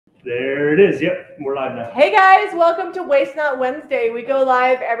There it is. Yep, we're live now. Hey guys, welcome to Waste Not Wednesday. We go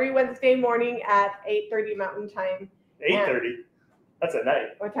live every Wednesday morning at 8:30 Mountain Time. 8:30. That's at night.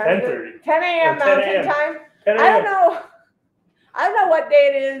 What time is 10:30. it? 10 a.m. Mountain Time. 10 I don't a.m. know. I don't know what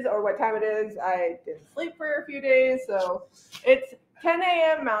day it is or what time it is. I didn't sleep for a few days, so it's 10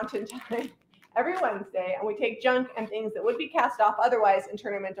 a.m. Mountain Time every Wednesday, and we take junk and things that would be cast off otherwise and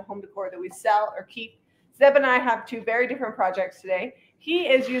turn them into home decor that we sell or keep. Zeb and I have two very different projects today. He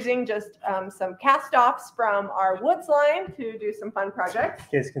is using just some cast-offs from our woods line to do some fun projects.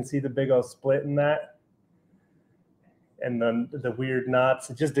 You guys can see the big old split in that. And then the weird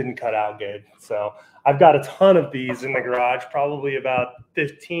knots, it just didn't cut out good. So I've got a ton of these in the garage, probably about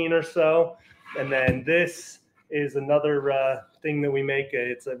 15 or so. And then this is another thing that we make.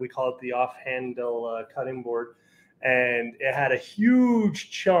 We call it the off-handle cutting board. And it had a huge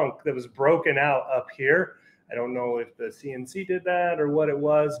chunk that was broken out up here. I don't know if the CNC did that or what it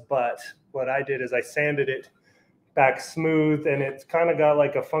was, but what I did is I sanded it back smooth, and it's kind of got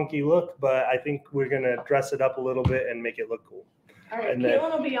like a funky look, but I think we're going to dress it up a little bit and make it look cool. All right,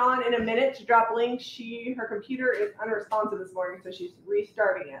 Caitlin will be on in a minute to drop links. Her computer is unresponsive this morning, so she's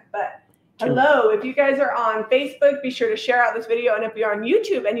restarting it. But hello, if you guys are on Facebook, be sure to share out this video. And if you're on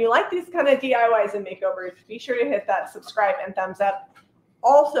YouTube and you like these kind of DIYs and makeovers, be sure to hit that subscribe and thumbs up.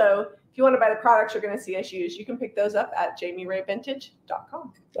 Also, if you want to buy the products you're going to see us use, you can pick those up at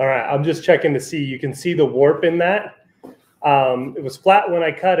JamieRayVintage.com. All right, I'm just checking to see. You can see the warp in that. It was flat when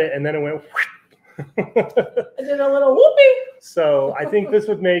I cut it, and then it went. And then a little whoopee. So I think this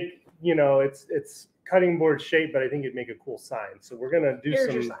would make, it's cutting board shape, but I think it'd make a cool sign. So we're going to do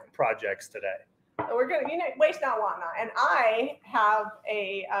some projects today. So we're going to, waste not, want not. And I have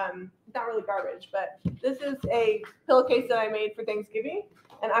a, not really garbage, but this is a pillowcase that I made for Thanksgiving.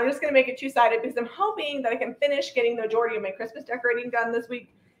 And I'm just going to make it two-sided because I'm hoping that I can finish getting the majority of my Christmas decorating done this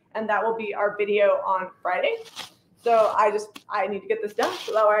week. And that will be our video on Friday. So I need to get this done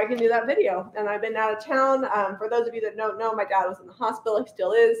so that way I can do that video. And I've been out of town. For those of you that don't know, my dad was in the hospital. He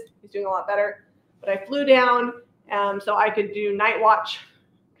still is. He's doing a lot better. But I flew down so I could do night watch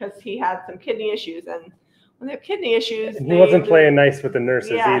because he had some kidney issues. And when they have kidney issues, and he wasn't playing nice with the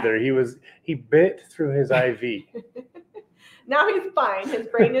nurses either. He bit through his IV. Now he's fine. His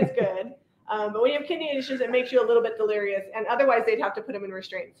brain is good. But when you have kidney issues, it makes you a little bit delirious. And otherwise, they'd have to put him in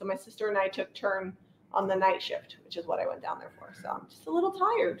restraint. So my sister and I took turn on the night shift, which is what I went down there for. So I'm just a little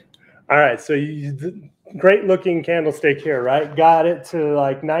tired. All right. So great looking candlestick here, right? Got it to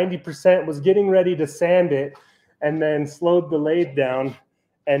like 90%, was getting ready to sand it, and then slowed the lathe down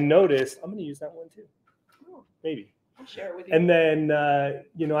and noticed, I'm going to use that one too. Oh, maybe. I'll share it with you. And then,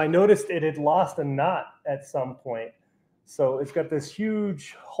 I noticed it had lost a knot at some point. So it's got this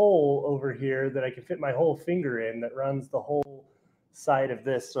huge hole over here that I can fit my whole finger in that runs the whole side of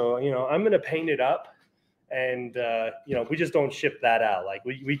this. So, I'm going to paint it up, and, we just don't ship that out. Like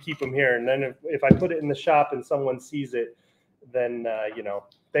we keep them here. And then if I put it in the shop and someone sees it, then,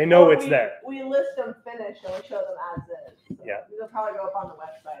 they know it's there. We list them finished and we show them as is. So yeah. They'll probably go up on the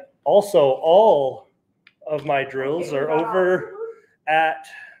website. Also, all of my drills are over at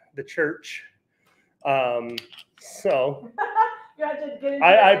the church. So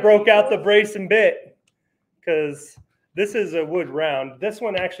I broke out the brace and bit because this is a wood round. This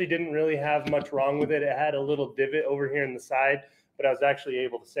one actually didn't really have much wrong with it. It had a little divot over here in the side, but I was actually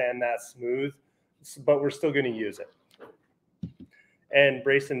able to sand that smooth, but we're still going to use it. And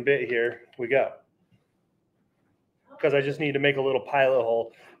brace and bit, here we go. Because I just need to make a little pilot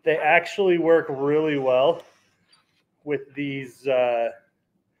hole. They actually work really well with these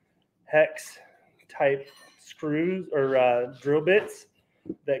hex type screws or drill bits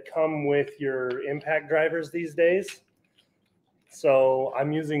that come with your impact drivers these days. So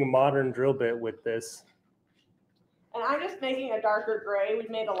I'm using a modern drill bit with this. And I'm just making a darker gray. We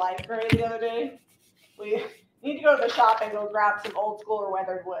made a light gray the other day. We need to go to the shop and go grab some old school or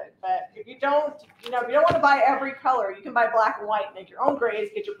weathered wood. But if you don't, if you don't want to buy every color, you can buy black and white, make your own grays,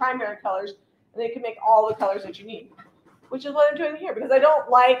 get your primary colors, and then you can make all the colors that you need, which is what I'm doing here because I don't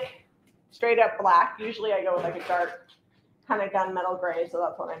like straight up black. Usually I go with like a dark kind of gunmetal gray, so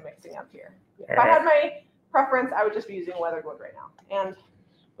that's what I'm mixing up here. If I had my preference, I would just be using weathered wood right now. And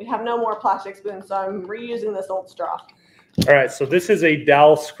we have no more plastic spoons, so I'm reusing this old straw. All right, so this is a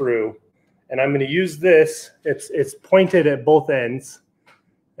dowel screw, and I'm going to use this. It's pointed at both ends.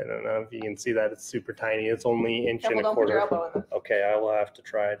 I don't know if you can see that. It's super tiny. It's only inch and a quarter. Okay, I will have to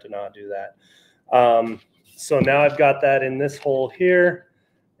try to not do that. So now I've got that in this hole here,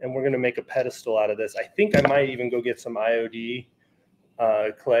 and we're going to make a pedestal out of this. I think I might even go get some IOD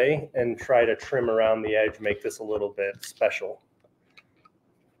clay and try to trim around the edge, make this a little bit special.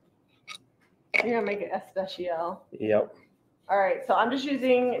 You're gonna make it especial. Yep. All right, so I'm just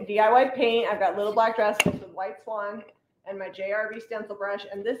using DIY paint. I've got Little Black Dress with White Swan and my JRB stencil brush.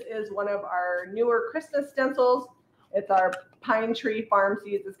 And this is one of our newer Christmas stencils. It's our Pine Tree Farm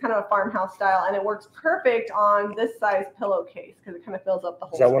Seeds. It's kind of a farmhouse style, and it works perfect on this size pillowcase because it kind of fills up the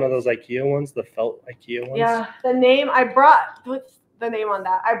whole Is that space. one of those IKEA ones, the felt IKEA ones? Yeah, the name I brought, what's the name on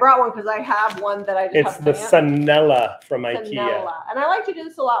that? I brought one because I have one that I just It's have the planned. Sanella from IKEA. Sanella. And I like to do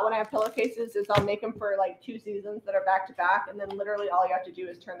this a lot when I have pillowcases is I'll make them for like 2 seasons that are back to back. And then literally all you have to do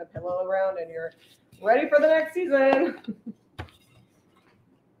is turn the pillow around and you're ready for the next season.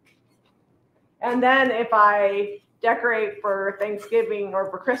 And then if I decorate for Thanksgiving or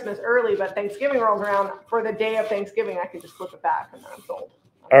for Christmas early, but Thanksgiving rolls around for the day of Thanksgiving, I can just flip it back and then I'm sold.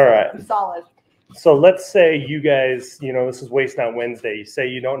 All right. I'm solid. So let's say you guys, this is Waste Not Wednesday. You say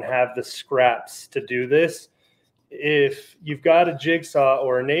you don't have the scraps to do this. If you've got a jigsaw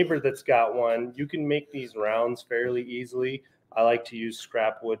or a neighbor that's got one, you can make these rounds fairly easily. I like to use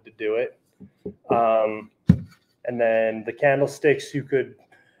scrap wood to do it. And then the candlesticks, you could,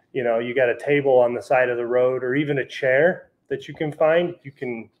 you got a table on the side of the road or even a chair that you can find. You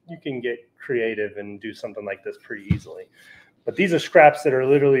can get creative and do something like this pretty easily. But these are scraps that are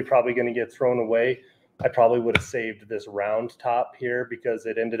literally probably going to get thrown away. I probably would have saved this round top here because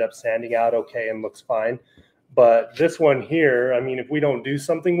it ended up sanding out okay and looks fine. But this one here, I mean, if we don't do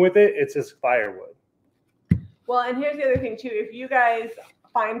something with it, it's just firewood. Well, and here's the other thing too. If you guys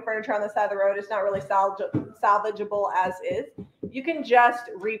find furniture on the side of the road, it's not really salvageable as is. You can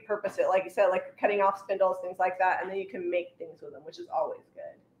just repurpose it, like you said, like cutting off spindles, things like that, and then you can make things with them, which is always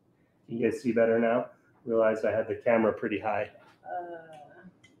good. You guys see better now? Realized I had the camera pretty high.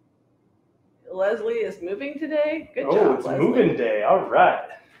 Leslie is moving today. Good job. Oh, it's Leslie. moving day. All right.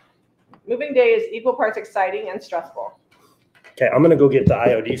 Moving day is equal parts exciting and stressful. Okay, I'm gonna go get the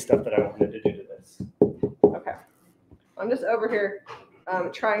IOD stuff that I wanted to do to this. Okay. I'm just over here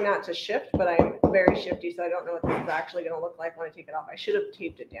trying not to shift, but I'm very shifty, so I don't know what this is actually going to look like when I take it off. I should have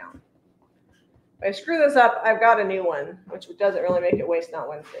taped it down. If I screw this up, I've got a new one, which doesn't really make it Waste Not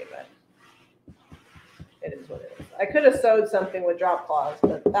Wednesday, but it is what it is. I could have sewed something with drop claws,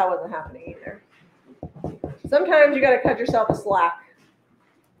 but that wasn't happening either. Sometimes you got to cut yourself a slack.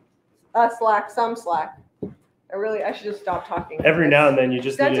 Some slack. I should just stop talking. Every now and then you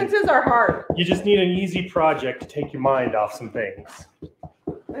just sentences are hard. You just need an easy project to take your mind off some things.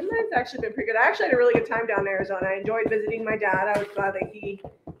 My mind's actually been pretty good. I actually had a really good time down in Arizona. I enjoyed visiting my dad. I was glad that he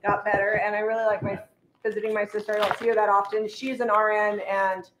got better, and I really like visiting my sister. I don't see her that often. She's an RN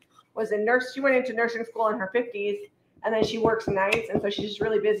and she went into nursing school in her 50s, and then she works nights, and so she's just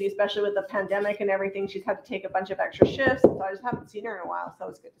really busy, especially with the pandemic and everything. She's had to take a bunch of extra shifts, so I just haven't seen her in a while, so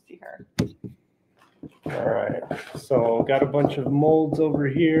it's good to see her. All right, so got a bunch of molds over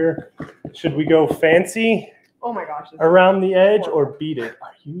here. Should we go fancy? Oh my gosh! Around the edge or beat it?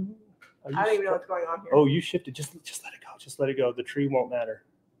 Are you I don't even know what's going on here. Oh, you shifted. Just let it go. Just let it go. The tree won't matter.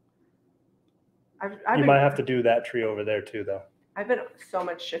 You might have to do that tree over there too, though. I've been so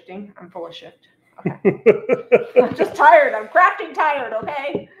much shifting. I'm full of shift. Okay. I'm just tired. I'm crafting tired.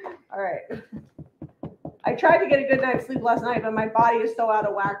 Okay. All right. I tried to get a good night's sleep last night, but my body is so out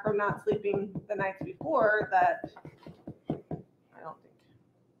of whack from not sleeping the nights before that I don't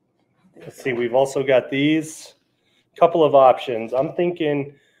think. Let's see. We've also got these couple of options. I'm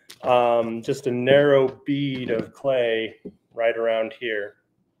thinking just a narrow bead of clay right around here.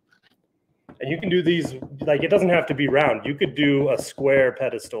 And you can do these, like, it doesn't have to be round. You could do a square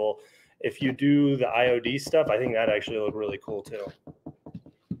pedestal. If you do the IOD stuff, I think that actually look really cool too.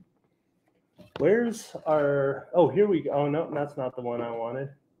 Where's our, oh, here we go. Oh, no, that's not the one I wanted.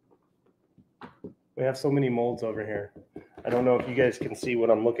 We have so many molds over here. I don't know if you guys can see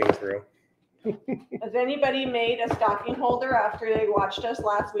what I'm looking through. Has anybody made a stocking holder after they watched us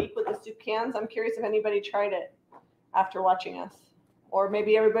last week with the soup cans? I'm curious if anybody tried it after watching us. Or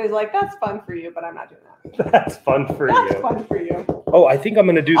maybe everybody's like, that's fun for you, but I'm not doing that. That's fun for you. That's fun for you. Oh, I think I'm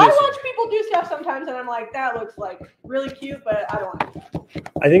going to do this. I watch people do stuff sometimes, and I'm like, that looks like really cute, but I don't want to do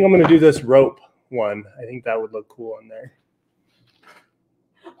that. I think I'm going to do this rope one. I think that would look cool on there.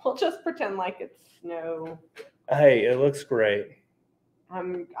 We'll just pretend like it's snow. Hey, it looks great.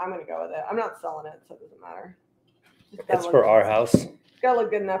 I'm going to go with it. I'm not selling it, so it doesn't matter. It's for our house. It's got to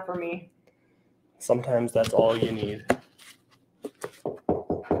look good enough for me. Sometimes that's all you need.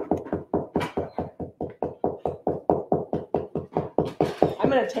 I'm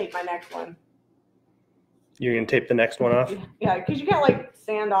going to tape my next one. You're going to tape the next one off? Yeah, because you can't like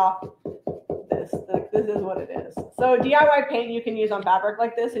sand off this. This is what it is. So DIY paint you can use on fabric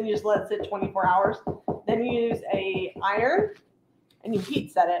like this, and you just let it sit 24 hours. Then you use a iron and you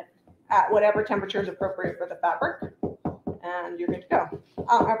heat set it at whatever temperature is appropriate for the fabric, and you're good to go.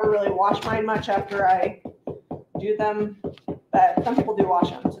 I don't ever really wash mine much after I do them, but some people do wash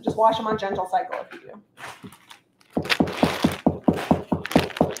them. So just wash them on gentle cycle if you do.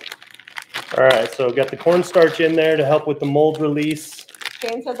 All right, so got the cornstarch in there to help with the mold release.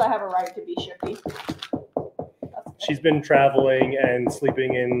 Jane says I have a right to be shifty. She's been traveling and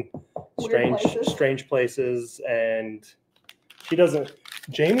sleeping in strange places, and she doesn't.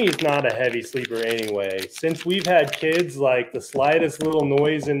 Jamie's not a heavy sleeper anyway. Since we've had kids, like the slightest little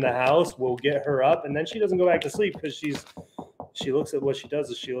noise in the house will get her up, and then she doesn't go back to sleep because she looks at what she does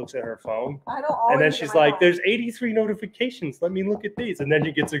is she looks at her phone. I don't always. And then she's like, "There's 83 notifications. Let me look at these." And then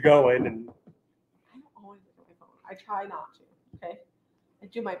she gets her going. And I don't always look at my phone. I try not to. Okay, I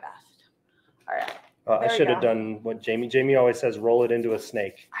do my best. All right. I should have done what Jamie always says: roll it into a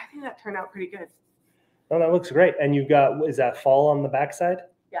snake. I think that turned out pretty good. Oh, that looks great. And you've got, is that fall on the backside?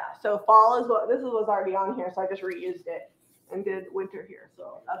 Yeah. So fall is what this was already on here, so I just reused it and did winter here.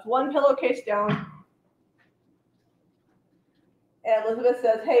 So that's one pillowcase down. And Elizabeth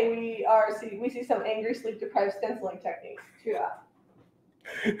says, "Hey, we see some angry sleep deprived stenciling techniques." True that.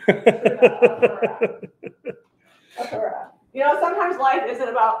 That's where we're at. You know, sometimes life isn't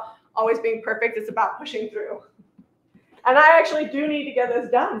about always being perfect. It's about pushing through. And I actually do need to get this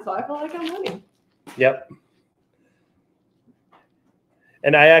done, so I feel like I'm winning. Yep.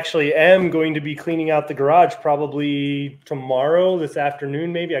 And I actually am going to be cleaning out the garage probably tomorrow, this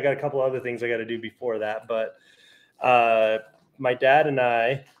afternoon, maybe. I got a couple other things I got to do before that, but my dad and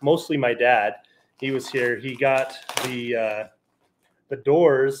I, mostly my dad, he was here. He got the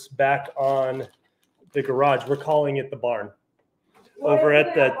doors back on the garage. We're calling it the barn. Well, over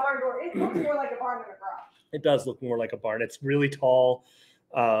at the barn door. It looks more like a barn than a garage. It does look more like a barn. It's really tall,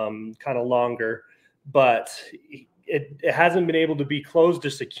 kind of longer, but it hasn't been able to be closed or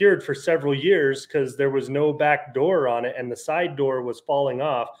secured for several years because there was no back door on it, and the side door was falling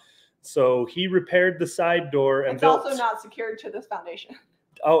off. So he repaired the side door and built. It's also not secured to this foundation.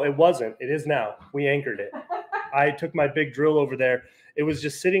 Oh, it wasn't. It is now. We anchored it. I took my big drill over there. It was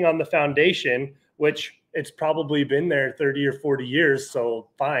just sitting on the foundation, which it's probably been there 30 or 40 years. So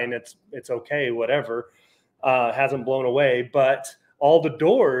fine. It's okay. Whatever. Hasn't blown away, but all the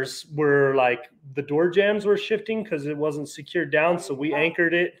doors were like the door jambs were shifting because it wasn't secured down. So we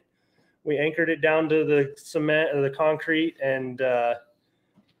anchored it. We anchored it down to the cement or the concrete, and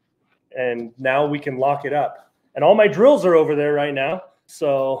now we can lock it up. And all my drills are over there right now.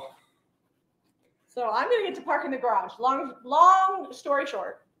 So I'm gonna get to park in the garage. Long story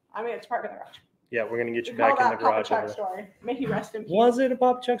short, I'm gonna get to park in the garage. Yeah, we're gonna get you back in the garage. Papa Chuck story. May he rest in peace. Was it a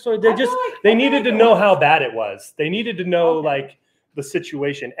Papa Chuck story? They needed to know how bad it was. They needed to know like the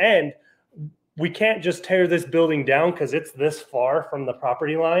situation, and we can't just tear this building down because it's this far from the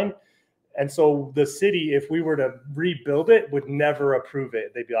property line. And so the city, if we were to rebuild it, would never approve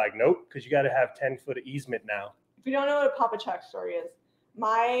it. They'd be like, nope, because you got to have 10-foot of easement now. If you don't know what a Papa Chuck story is,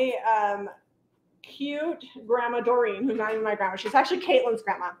 my cute grandma Doreen, who's not even my grandma, she's actually Caitlin's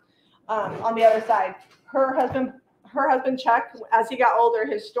grandma. On the other side, her husband Chuck, as he got older,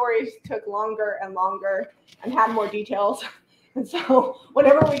 his stories took longer and longer and had more details. And so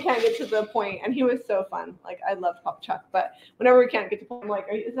whenever we can't get to the point, and he was so fun. Like, I loved Papa Chuck, but whenever we can't get to the point, I'm like,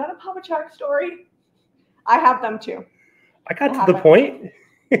 is that a Papa Chuck story? I have them too. I got to the point.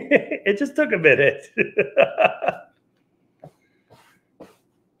 It just took a minute.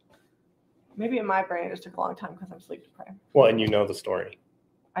 Maybe in my brain it just took a long time because I'm sleep deprived. Well, and you know the story.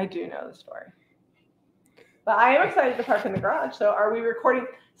 I do know the story. But I am excited to park in the garage. So are we recording?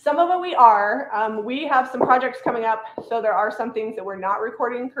 Some of it we are. We have some projects coming up. So there are some things that we're not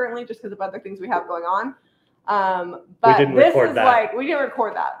recording currently just because of other things we have going on. But we didn't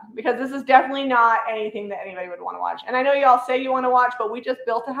record that because this is definitely not anything that anybody would want to watch. And I know y'all say you want to watch, but we just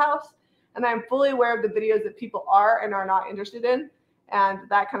built a house. And I'm fully aware of the videos that people are and are not interested in. And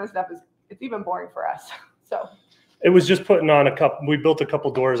that kind of stuff it's even boring for us. So it was just putting on we built a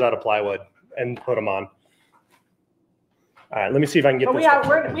couple doors out of plywood and put them on. All right, let me see if I can get this.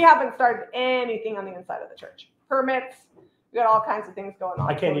 We haven't started anything on the inside of the church. Permits, we got all kinds of things going on.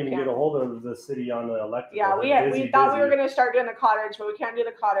 I can't even get a hold of the city on the electrical. Yeah, we thought we were going to start doing the cottage, but we can't do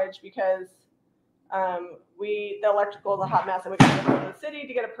the cottage because the electrical is a hot mess, and we got to go to the city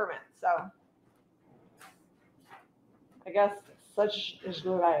to get a permit. So I guess such is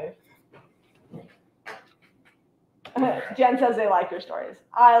life. Jen says they like your stories.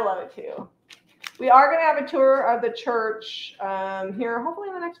 I love it too. We are going to have a tour of the church here, hopefully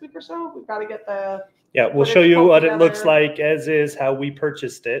in the next week or so. We've got to get the. Yeah, we'll show you what it looks like as is, how we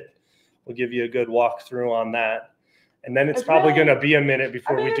purchased it. We'll give you a good walkthrough on that. And then it's probably really, going to be a minute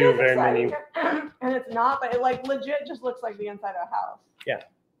before we do very many. And it's not, but it like legit just looks like the inside of a house. Yeah.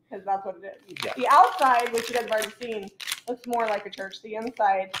 Because that's what it is. Yeah. The outside, which you guys have already seen, looks more like a church. The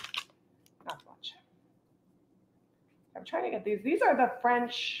inside, not so much. I'm trying to get these. These are the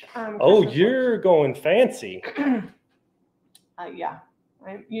French. Oh, you're going fancy. Yeah.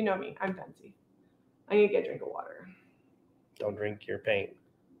 You know me. I'm fancy. I need to get a drink of water. Don't drink your paint.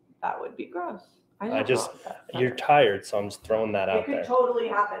 That would be gross. You're tired, so I'm just throwing that out there. It could totally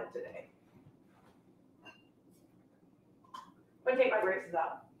happen today. I'm going to take my braces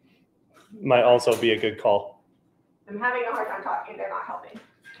out. Might also be a good call. I'm having a hard time talking. They're not helping.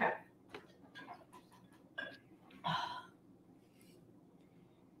 Okay.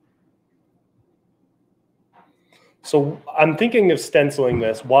 So I'm thinking of stenciling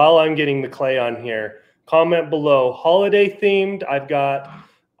this while I'm getting the clay on here. Comment below, holiday themed. I've got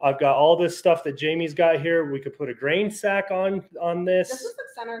all this stuff that Jamie's got here. We could put a grain sack on this. Does this look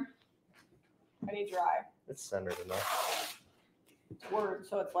centered? I need dry. It's centered enough. It's word,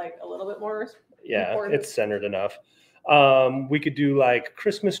 so it's like a little bit more. Yeah, important. it's centered enough. We could do like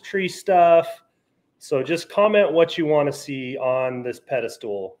Christmas tree stuff. So just comment what you want to see on this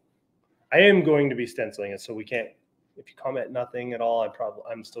pedestal. I am going to be stenciling it, so we can't. If you comment nothing at all,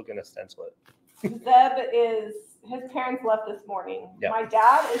 I'm still going to stencil it. His parents left this morning. Yep. My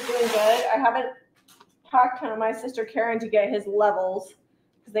dad is doing good. I haven't talked to my sister Karen to get his levels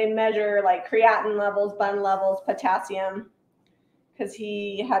because they measure like creatinine levels, bun levels, potassium, because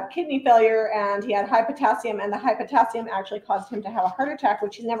he had kidney failure and he had high potassium, and the high potassium actually caused him to have a heart attack,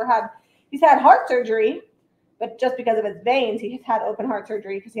 which he's never had. He's had heart surgery, but just because of his veins, he's had open heart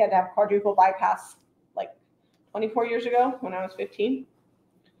surgery because he had to have quadruple bypass like 24 years ago when I was 15.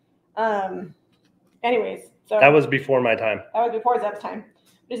 Anyways, so that was before my time. That was before Zeb's time.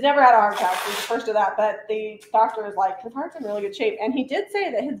 He's never had a heart attack. He's the first of that, but the doctor was like, his heart's in really good shape. And he did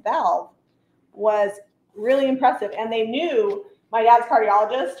say that his valve was really impressive. And they knew my dad's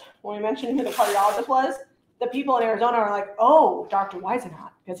cardiologist, when we mentioned who the cardiologist was, the people in Arizona are like, oh, Dr. Weisenhut,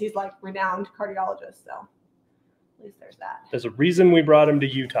 because he's like renowned cardiologist. So at least there's that. There's a reason we brought him to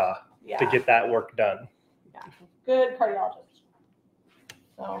Utah to get that work done. Yeah, good cardiologist.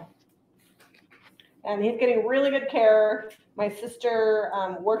 So, and he's getting really good care. My sister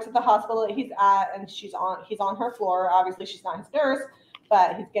works at the hospital that he's at, and he's on her floor. Obviously, she's not his nurse,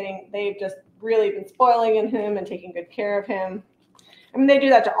 but they've just really been spoiling him and taking good care of him. I mean, they do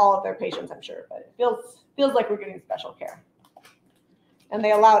that to all of their patients, I'm sure, but it feels like we're getting special care. And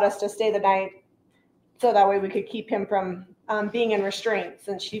they allowed us to stay the night so that way we could keep him from being in restraint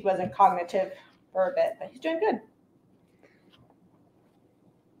since she wasn't cognitive for a bit, but he's doing good.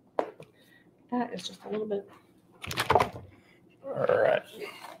 That is just a little bit. All right.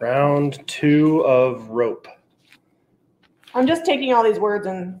 Round 2 of rope. I'm just taking all these words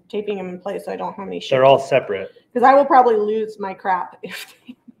and taping them in place so I don't have any shit. They're all separate. Because I will probably lose my crap if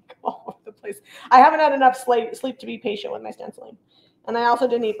they go all over the place. I haven't had enough sleep to be patient with my stenciling. And I also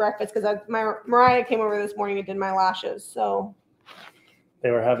didn't eat breakfast because Mariah came over this morning and did my lashes. So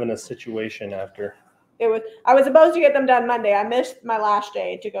they were having a situation after. I was supposed to get them done Monday. I missed my last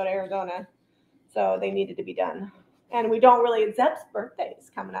day to go to Arizona. So they needed to be done. And we don't really, Zeb's birthday is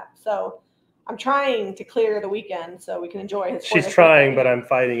coming up. So I'm trying to clear the weekend so we can enjoy his. She's trying, but I'm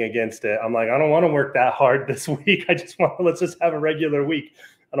fighting against it. I'm like, I don't want to work that hard this week. Let's just have a regular week.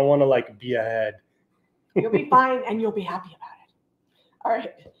 I don't want to like be ahead. You'll be fine and you'll be happy about it. All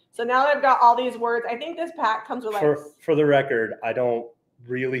right. So now that I've got all these words, I think this pack comes with like. For the record, I don't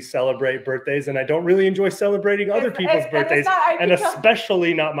really celebrate birthdays, and I don't really enjoy celebrating other people's birthdays, and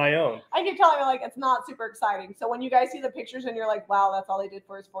especially not my own. I keep telling you, like, it's not super exciting. So when you guys see the pictures and you're like, wow, that's all they did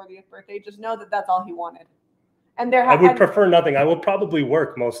for his 40th birthday, just know that that's all he wanted. And I would prefer nothing. I will probably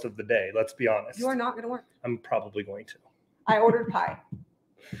work most of the day. Let's be honest. You are not going to work. I'm probably going to. I ordered pie.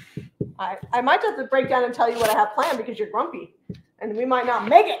 I might have to break down and tell you what I have planned because you're grumpy, and we might not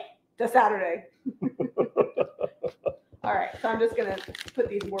make it to Saturday. All right, so I'm just going to put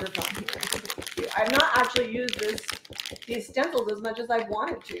these words on here. I've not actually used these stencils as much as I've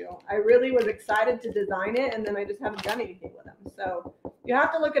wanted to. I really was excited to design it, and then I just haven't done anything with them. So you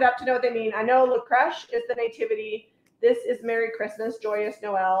have to look it up to know what they mean. I know La Crèche is the Nativity. This is Merry Christmas, Joyous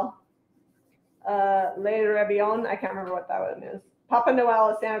Noel. Le Réveillon, I can't remember what that one is. Papa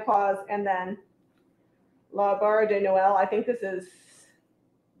Noel is Santa Claus, and then La Barre de Noël. I think this is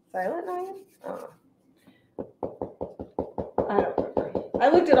Silent Night? I don't know. I don't remember. I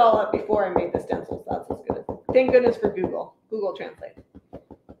looked it all up before I made the stencils. That's as good. Thank goodness for Google Translate.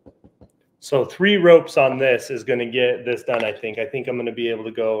 So 3 ropes on this is going to get this done, I think. I think I'm going to be able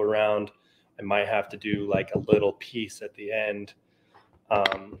to go around. I might have to do like a little piece at the end.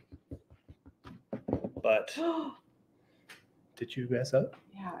 But did you mess up?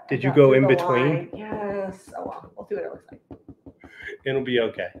 Yeah. Did you go in between? Line. Yes. Oh well, we'll see what it looks like. It'll be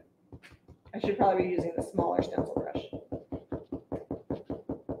okay. I should probably be using the smaller stencil brush.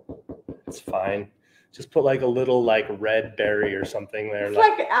 It's fine. Just put like a little like red berry or something there. It's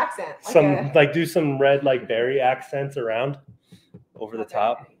like an accent. Do some red like berry accents around over the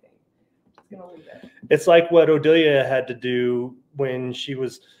top. Just gonna leave it. It's like what Odilia had to do when she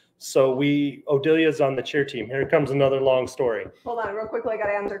was. So Odilia's on the cheer team. Here comes another long story. Hold on, real quickly. I got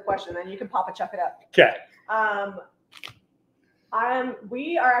to answer a question, then you can pop a chuck it up. Okay.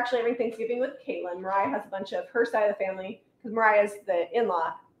 We are actually having Thanksgiving with Caitlin. Mariah has a bunch of her side of the family because Mariah is the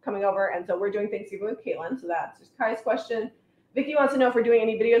in-law coming over, and so we're doing Thanksgiving with Caitlin. So that's just Kai's question. Vicky wants to know if we're doing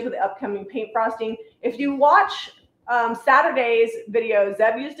any videos with the upcoming paint frosting. If you watch Saturday's video,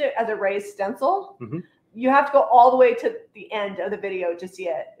 Zeb used it as a raised stencil. Mm-hmm. You have to go all the way to the end of the video to see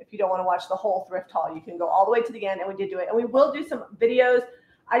it. If you don't want to watch the whole thrift haul, you can go all the way to the end, and we did do it. And we will do some videos.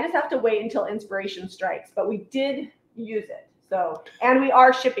 I just have to wait until inspiration strikes, but we did use it. So, and we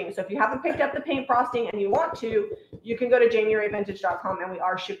are shipping. So if you haven't picked up the paint frosting and you want to, you can go to JamieRayVintage.com, and we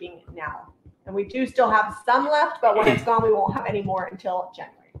are shipping now. And we do still have some left, but when it's gone, we won't have any more until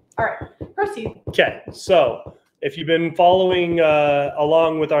January. All right, proceed. Okay, so if you've been following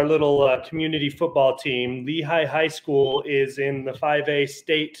along with our little community football team, Lehigh High School is in the 5A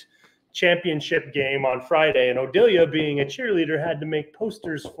state championship game on Friday, and Odilia, being a cheerleader, had to make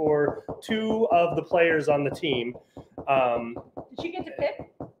posters for 2 of the players on the team. Did she get to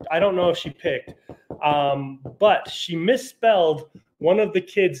pick? I don't know if she picked, but she misspelled one of the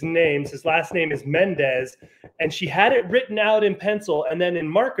kids' names. His last name is Mendez, and she had it written out in pencil, and then in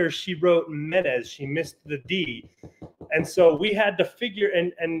markers she wrote Menez. She missed the D, and so we had to figure.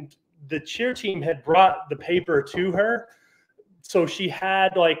 And the cheer team had brought the paper to her, so she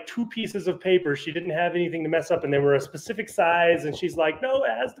had like 2 pieces of paper. She didn't have anything to mess up, and they were a specific size. And she's like, "No,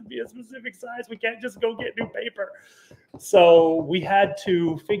 it has to be a specific size. We can't just go get new paper." So we had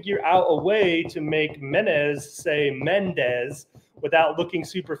to figure out a way to make Menez say Mendez without looking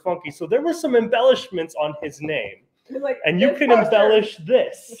super funky. So there were some embellishments on his name. Like, and you can embellish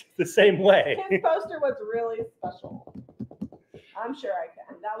this the same way. His poster was really special. I'm sure I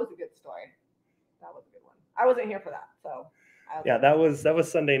can. That was a good story. That was a good one. I wasn't here for that, so. Yeah, that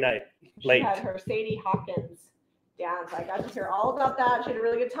was Sunday night, late. She had her Sadie Hawkins dance. I got to hear all about that. She had a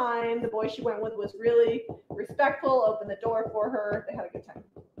really good time. The boy she went with was really respectful, opened the door for her. They had a good time.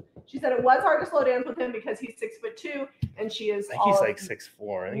 She said it was hard to slow dance with him because he's 6'2", and she is. I think he's like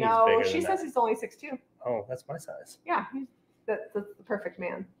 6'4". I think no, he's bigger she than says that. he's only 6'2". Oh, that's my size. Yeah, that's the perfect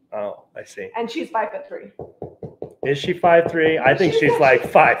man. Oh, I see. And she's 5'3". Is she 5'3"? I think she's like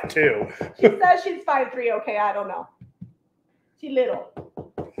 5'2". She says she's 5'3". Okay, I don't know. She's little.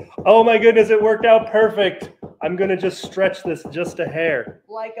 Oh my goodness, it worked out perfect. I'm gonna just stretch this just a hair.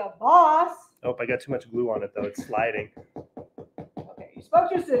 Like a boss. Oh, I got too much glue on it though. It's sliding. Okay, you spoke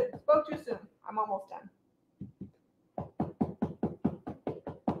too soon. I'm almost done.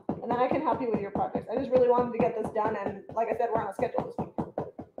 And then I can help you with your projects. I just really wanted to get this done, and like I said, we're on a schedule this week.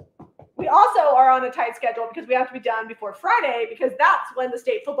 We also are on a tight schedule because we have to be done before Friday because that's when the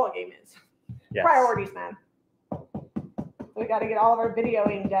state football game is. Yes. Priorities, man. We got to get all of our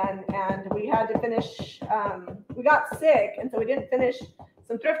videoing done, and we had to finish. We got sick, and so we didn't finish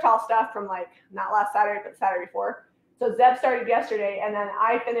some thrift haul stuff from like not last Saturday, but Saturday before. So Zeb started yesterday, and then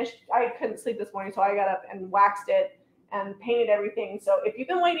I finished. I couldn't sleep this morning, so I got up and waxed it and painted everything. So if you've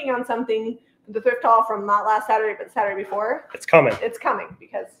been waiting on something from the thrift haul from not last Saturday, but Saturday before, it's coming. It's coming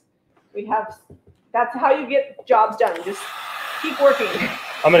because we have. That's how you get jobs done. Just keep working.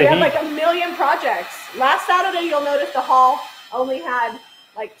 We have like 1 million projects. Last Saturday, you'll notice the haul only had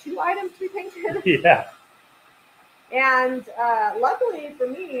like 2 items to be painted. Yeah. And luckily for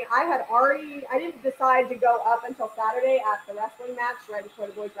me, I didn't decide to go up until Saturday at the wrestling match right before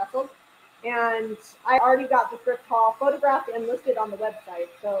the boys wrestled. And I already got the thrift haul photographed and listed on the website.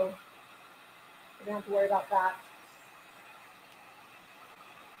 So I don't have to worry about that.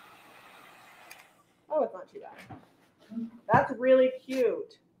 Oh, it's not too bad. That's really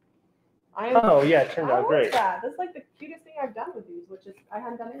cute. Oh yeah, it turned out great. That's like the cutest thing I've done with these, which is I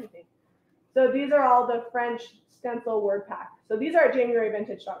haven't done anything. So these are all the French stencil word pack. So these are at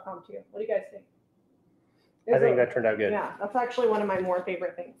JamieRayVintage.com too. What do you guys think? I think that turned out good. Yeah, that's actually one of my more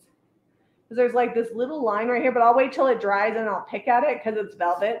favorite things. Because there's like this little line right here, but I'll wait till it dries and I'll pick at it because it's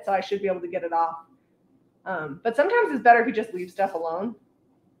velvet, so I should be able to get it off. But sometimes it's better if you just leave stuff alone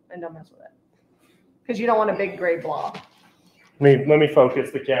and don't mess with it. Because you don't want a big gray blob. Let me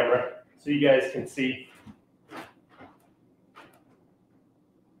focus the camera. so you guys can see.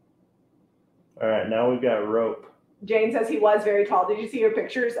 All right, now we've got rope. Jane says he was very tall. Did you see your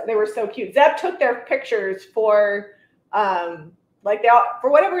pictures? They were so cute. Zeb took their pictures for, like for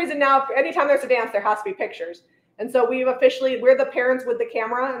whatever reason now, anytime there's a dance, there has to be pictures. And so we're the parents with the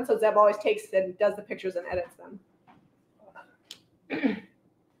camera. And so Zeb always takes and does the pictures and edits them.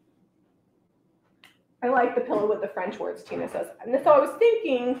 I like the pillow with the French words, Tina says. And so I was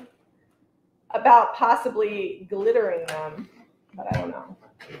thinking about possibly glittering them, but I don't know.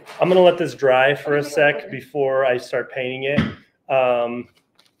 I'm going to let this dry for a sec before I start painting it. Let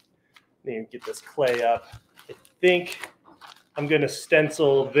me get this clay up. I think I'm going to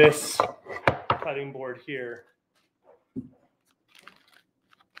stencil this cutting board here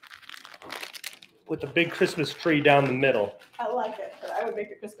with a big Christmas tree down the middle. I like it, but I would make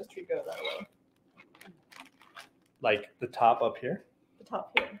the Christmas tree go that way. Like the top up here? The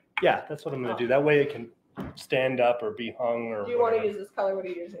top here. Yeah, that's what I'm going to do. That way it can stand up or be hung or do you want to use this color? What are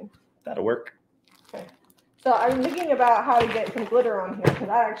you using? That'll work. Okay. So I'm thinking about how to get some glitter on here because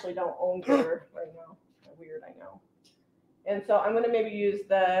I actually don't own glitter right now. Weird, I know. And so I'm going to maybe use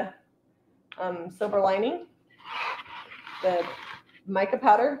the silver lining, the mica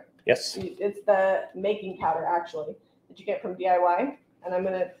powder. Yes. It's the making powder actually that you get from DIY. And I'm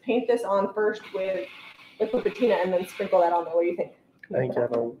going to paint this on first with liquid patina and then sprinkle that on there. What do you think?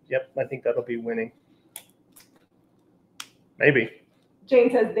 I think that'll be winning. Maybe.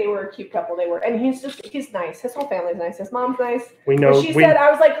 Jane says they were a cute couple. They were, and he's nice. His whole family's nice. His mom's nice. We know. But she said, I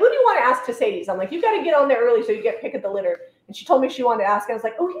was like, who do you want to ask to say these? I'm like, you got to get on there early so you get pick at the litter. And she told me she wanted to ask. I was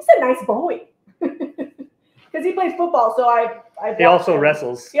like, oh, he's a nice boy. Because he plays football. So he also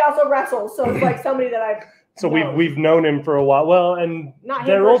wrestles. He also wrestles. So it's like somebody that I've. So we've known him for a while. Well, and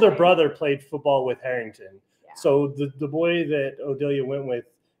their older brother played football with Harrington. Yeah. So the boy that Odelia went with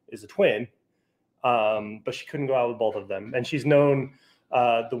is a twin. But she couldn't go out with both of them. And she's known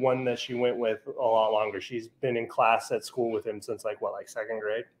the one that she went with a lot longer. She's been in class at school with him since like second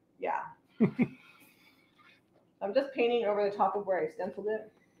grade? Yeah. I'm just painting over the top of where I stenciled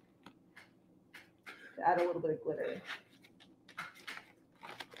it to add a little bit of glitter.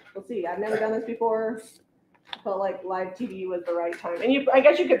 We'll see. I've never done this before. I felt like live TV was the right time. And I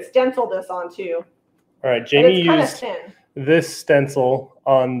guess you could stencil this on too. All right, Jamie used this stencil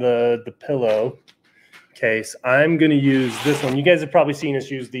on the pillow case. I'm going to use this one. You guys have probably seen us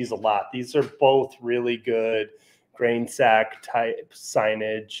use these a lot. These are both really good grain sack type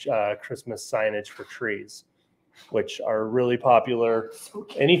signage, Christmas signage for trees, which are really popular.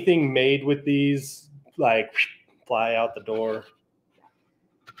 Anything made with these, like, fly out the door.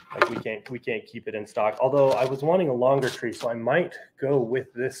 Like we can't keep it in stock. Although I was wanting a longer tree, so I might go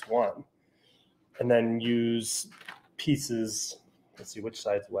with this one and then use pieces. Let's see which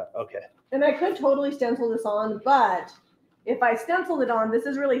side's wet. Okay. And I could totally stencil this on, but if I stenciled it on, this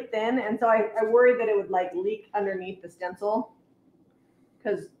is really thin, and so I worried that it would like leak underneath the stencil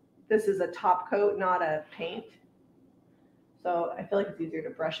because this is a top coat, not a paint. So I feel like it's easier to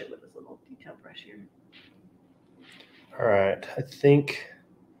brush it with this little detail brush here. All right, I think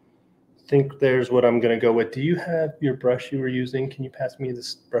there's what I'm going to go with. Do you have your brush you were using? Can you pass me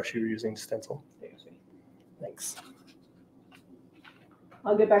this brush you were using to stencil? Thanks.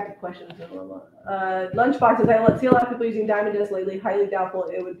 I'll get back to questions in a little bit. Lunchboxes. I see a lot of people using diamond dust lately. Highly doubtful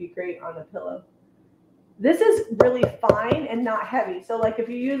it would be great on a pillow. This is really fine and not heavy. So like if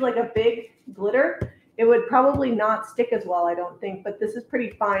you use like a big glitter, it would probably not stick as well, I don't think. But this is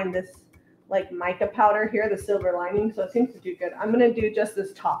pretty fine. This like mica powder here, the silver lining. So it seems to do good. I'm going to do just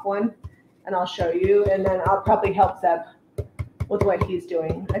this top one and I'll show you. And then I'll probably help Zeb with what he's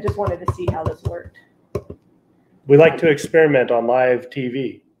doing. I just wanted to see how this worked. We like to experiment on live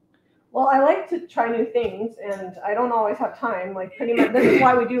TV. Well, I like to try new things, and I don't always have time. Like pretty much, this is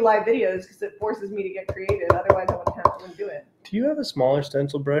why we do live videos because it forces me to get creative. Otherwise, I wouldn't do it. Do you have a smaller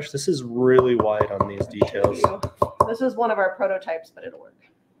stencil brush? This is really wide on these details. This is one of our prototypes, but it'll work.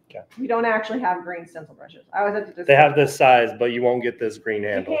 Okay. We don't actually have green stencil brushes. I always have to. They have this size, but you won't get this green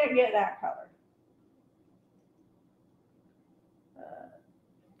handle. You can't get that color.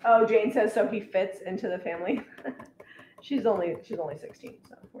 Oh, Jane says so he fits into the family. She's only 16,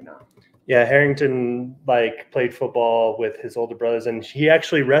 so we're not. Yeah, Harrington played football with his older brothers, and he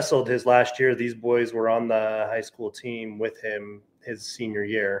actually wrestled his last year. These boys were on the high school team with him his senior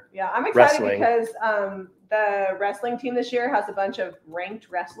year. Yeah, I'm excited because the wrestling team this year has a bunch of ranked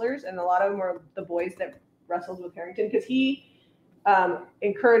wrestlers, and a lot of them were the boys that wrestled with Harrington because he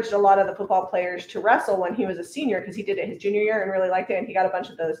encouraged a lot of the football players to wrestle when he was a senior because he did it his junior year and really liked it, and he got a bunch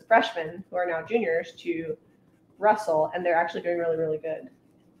of those freshmen who are now juniors to wrestle, and they're actually doing really, really good.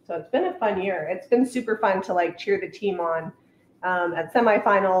 So it's been a fun year. It's been super fun to like cheer the team on at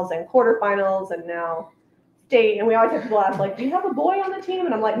semifinals and quarterfinals and now state. And we always have people ask like, do you have a boy on the team?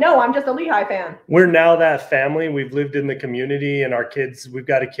 And I'm like, no, I'm just a Lehigh fan. We're now that family. We've lived in the community and our kids, we've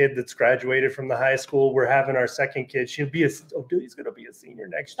got a kid that's graduated from the high school. We're having our second kid. He's going to be a senior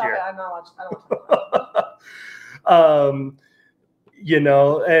next year. I'm not watching. I don't watch. You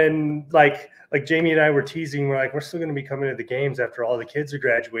know, and like Jamie and I were teasing, we're still going to be coming to the games after all the kids are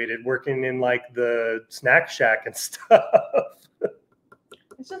graduated, working in like the snack shack and stuff.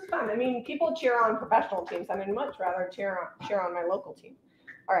 It's just fun. I mean, people cheer on professional teams. I mean, much rather cheer on my local team.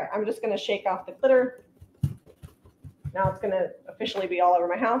 All right, I'm just going to shake off the glitter. Now it's going to officially be all over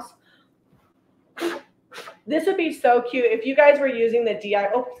my house. This would be so cute if you guys were using the DI.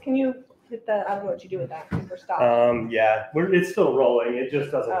 Oh, can you hit the? I don't know what you do with that. Stop. Yeah, it's still rolling. It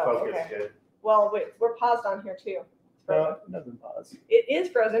just doesn't focus good. Well, wait, we're paused on here too. It doesn't pause. It is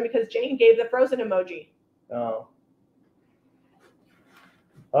frozen because Jane gave the frozen emoji. Oh.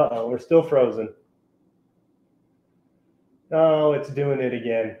 We're still frozen. Oh, it's doing it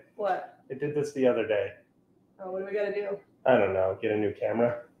again. What? It did this the other day. Oh, what do we got to do? I don't know. Get a new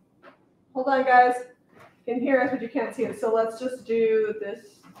camera. Hold on, guys. You can hear us, but you can't see us. So let's just do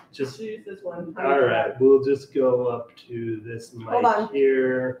this. Just use this one. All right. We'll just go up to this mic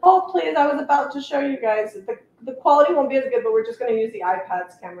here. Oh, please. I was about to show you guys. The quality won't be as good, but we're just going to use the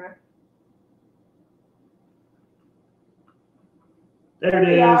iPad's camera. There it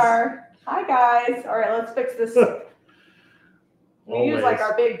is. We are. Hi, guys. All right, let's fix this. We use like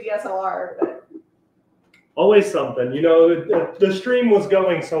our big DSLR, but always something. You know, the stream was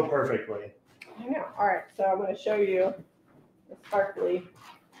going so perfectly. I know. All right, so I'm going to show you the sparkly.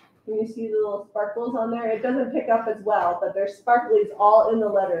 Can you see the little sparkles on there? It doesn't pick up as well, but there's sparklies all in the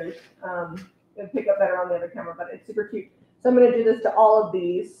letters. It'll pick up better on the other camera, but it's super cute. So I'm going to do this to all of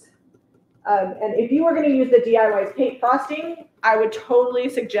these. And if you were going to use the DIY paint frosting, I would totally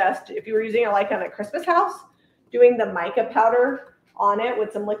suggest, if you were using it like on a Christmas house, doing the mica powder on it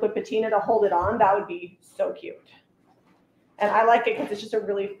with some liquid patina to hold it on. That would be so cute. And I like it because it's just a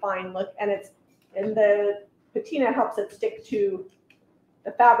really fine look, and the patina helps it stick to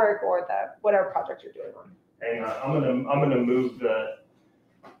the fabric or the whatever project you're doing on. Hang on, I'm gonna move the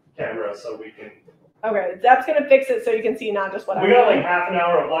camera so we can. Okay, Zeb's gonna fix it so you can see not just what I'm doing. We got doing. like half an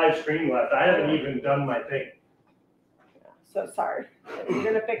hour of live stream left. I haven't even done my thing. So sorry. You're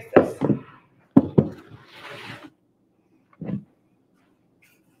gonna fix this.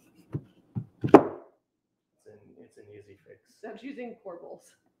 It's an easy fix. Zeb's using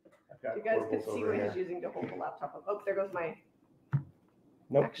Corbels. You guys could see what he's using to hold the laptop up. Oh, there goes my.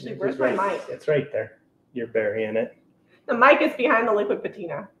 Nope. Actually, where's my mic? It's right there. You're burying it. The mic is behind the liquid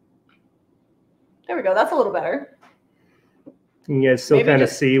patina. There we go. That's a little better. You guys still kind of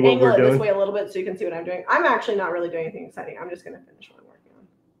see what we're doing? This way a little bit so you can see what I'm doing. I'm actually not really doing anything exciting. I'm just going to finish what I'm working on.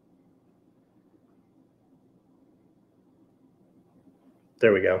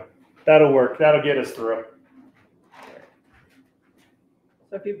 There we go. That'll work. That'll get us through.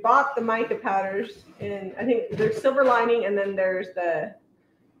 So if you bought the mica powders, and I think there's silver lining, and then there's the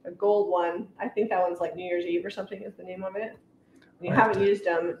gold one. I think that one's like New Year's Eve or something is the name of it. If you haven't used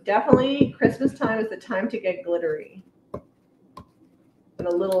them, definitely Christmas time is the time to get glittery. And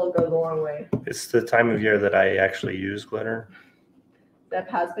a little goes a long way. It's the time of year that I actually use glitter.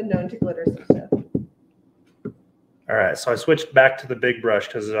 That has been known to glitter some stuff. All right, so I switched back to the big brush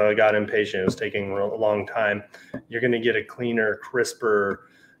because I got impatient. It was taking a long time. You're going to get a cleaner, crisper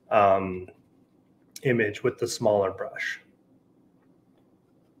image with the smaller brush.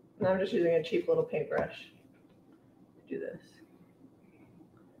 And I'm just using a cheap little paintbrush to do this.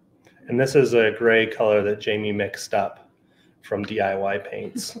 And this is a gray color that Jamie mixed up from DIY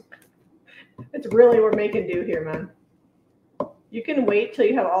paints. It's really we're making do here, man. You can wait till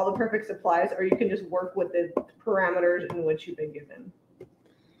you have all the perfect supplies, or you can just work with the parameters in which you've been given.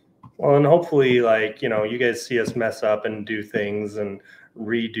 Well, and hopefully, like, you know, you guys see us mess up and do things and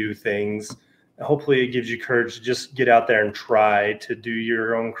redo things. Hopefully it gives you courage to just get out there and try to do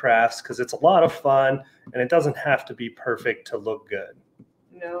your own crafts, because it's a lot of fun and it doesn't have to be perfect to look good.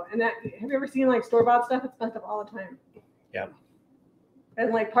 No, and that, have you ever seen like store-bought stuff? It's messed up all the time. Yeah.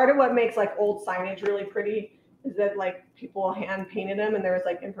 And like part of what makes like old signage really pretty is that like people hand painted them and there was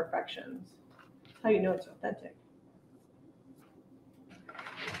like imperfections. That's how you know it's authentic.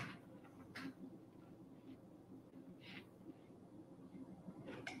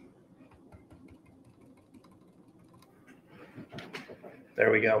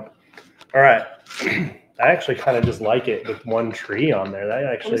 There we go. All right. I actually kind of just like it with one tree on there. That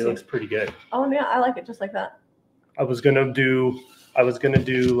actually looks pretty good. Oh yeah, I like it just like that. I was going to do I was going to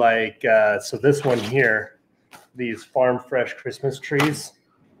do like, so this one here, these farm fresh Christmas trees.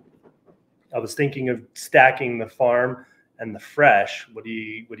 I was thinking of stacking the farm and the fresh. What do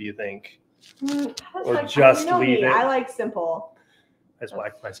you think? Or like, just leave it? I like simple. I just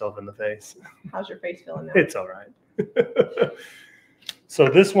whacked myself in the face. How's your face feeling now? It's all right. So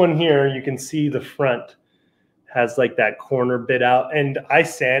this one here, you can see the front has like that corner bit out, and I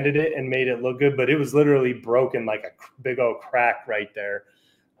sanded it and made it look good, but it was literally broken, like a big old crack right there.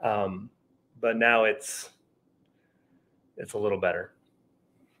 But now it's a little better.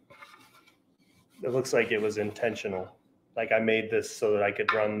 It looks like it was intentional. Like I made this so that I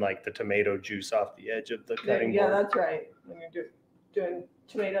could run like the tomato juice off the edge of the cutting board. Yeah, that's right. When you're doing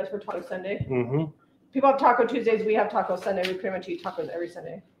tomatoes for Taco Sunday. Mm-hmm. People have Taco Tuesdays. We have Taco Sunday. We pretty much eat tacos every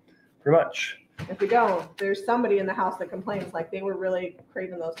Sunday. Pretty much. If we don't, there's somebody in the house that complains like they were really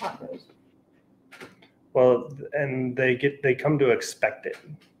craving those tacos. Well, and they come to expect it.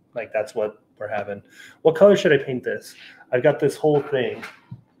 Like that's what we're having. What color should I paint this? I've got this whole thing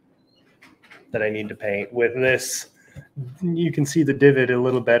that I need to paint with this. You can see the divot a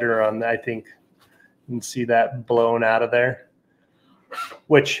little better on, I think you can see that blown out of there,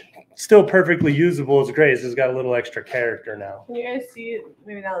 which still perfectly usable. It's great. It's got a little extra character now. Can you guys see it?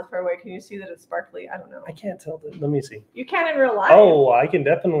 Maybe now it's far away. Can you see that it's sparkly? I don't know. I can't tell. Let me see. You can in real life. Oh, I can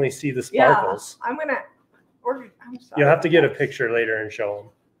definitely see the sparkles. Yeah, I'm sorry. You'll have to get a picture later and show them.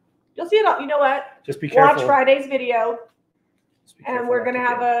 You'll see it all. You know what? Just be careful. Watch Friday's video. And we're going to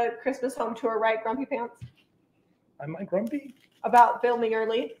have a. a Christmas home tour, right, Grumpy Pants? Am I grumpy? About filming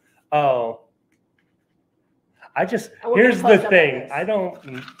early. Oh. We're Here's gonna the post thing. up I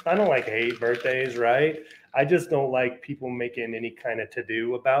don't like hate birthdays, right? I just don't like people making any kind of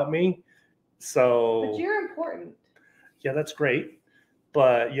to-do about me. So But you're important. yeah, that's great.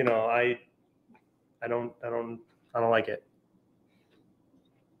 But you know, I don't like it.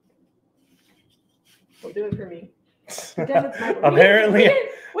 Well, do it for me. Apparently,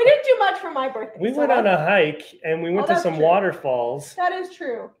 we didn't do much for my birthday. We went on a hike and we went to some waterfalls. That is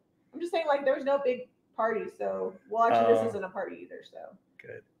true. I'm just saying, like, there's no big party, so this isn't a party either. So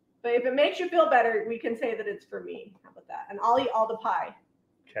good. But if it makes you feel better, we can say that it's for me. How about that? And I'll eat all the pie.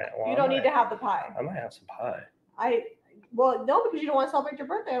 Okay. Well, you don't need to have the pie. I might have some pie. No, because you don't want to celebrate your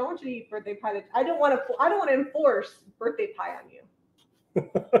birthday. I don't want you to eat birthday pie. I don't want to enforce birthday pie on you.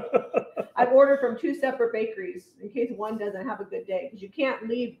 I've ordered from 2 separate bakeries in case one doesn't have a good day, because you can't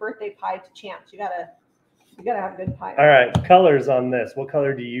leave birthday pie to chance. You gotta have good pie. All right, colors on this. What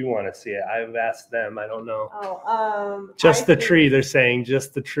color do you want to see it? I've asked them. I don't know. Just the tree. They're saying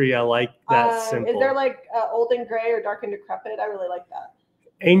just the tree. I like that simple. Is there like old and gray or dark and decrepit? I really like that.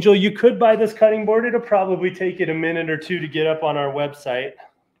 Angel, you could buy this cutting board. It'll probably take it a minute or two to get up on our website.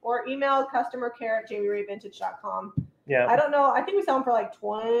 Or email customercare@jamierayvintage.com. Yeah. I don't know. I think we sell them for like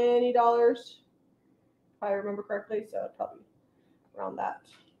 $20, if I remember correctly. So probably around that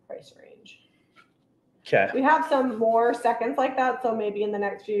price range. Okay. We have some more seconds like that. So maybe in the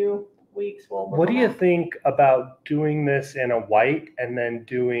next few weeks we'll work What do on you that. think about doing this in a white and then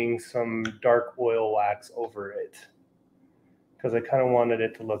doing some dark oil wax over it? Because I kind of wanted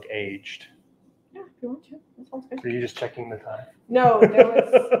it to look aged. Yeah, if you want to. That sounds good. Are you just checking the time? No, there was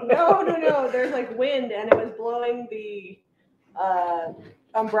no. There's like wind and it was blowing the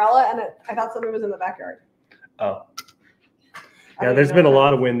umbrella, and I thought somebody was in the backyard. Oh. Yeah, there's been a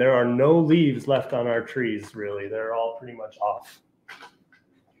lot of wind. There are no leaves left on our trees, really. They're all pretty much off.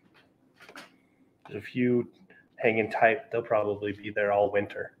 There's a few hanging tight. They'll probably be there all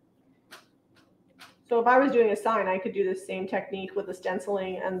winter. So if I was doing a sign, I could do the same technique with the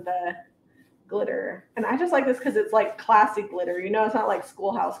stenciling and the glitter. And I just like this because it's like classic glitter. You know, it's not like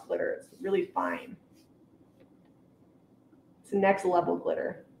schoolhouse glitter. It's really fine. It's next level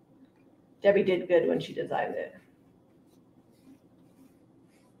glitter. Debbie did good when she designed it.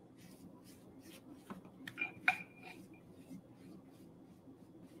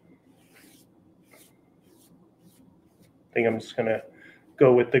 I think I'm just going to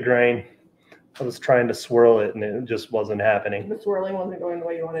go with the grain. I was trying to swirl it and it just wasn't happening. The swirling wasn't going the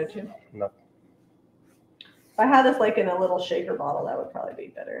way you wanted it to. No. If I had this like in a little shaker bottle, that would probably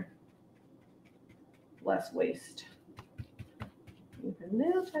be better. Less waste. With a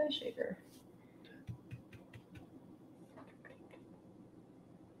little tiny shaker.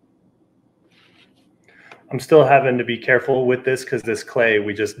 I'm still having to be careful with this because this clay,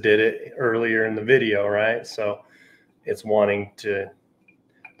 we just did it earlier in the video, right? So it's wanting to,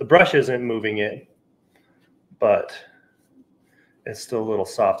 the brush isn't moving it, but it's still a little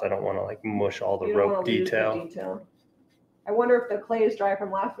soft. I don't want to like mush all the rope detail. I wonder if the clay is dry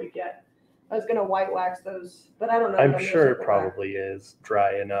from last week yet. I was gonna white wax those, but I don't know. I'm sure it probably is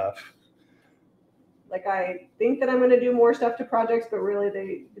dry enough. Like I think that I'm gonna do more stuff to projects, but really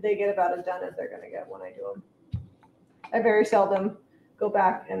they get about as done as they're gonna get when I do them. I very seldom go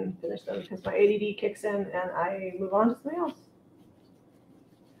back and finish them because my ADD kicks in and I move on to something else.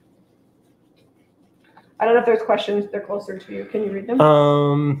 I don't know if there's questions. They're closer to you. Can you read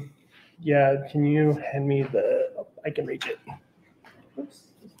them? Yeah. Can you hand me I can reach it. Oops.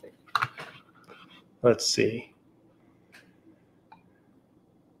 Let's see.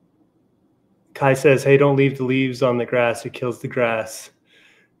 Kai says, hey, don't leave the leaves on the grass. It kills the grass.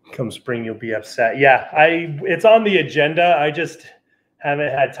 Come spring, you'll be upset. Yeah, it's on the agenda. I just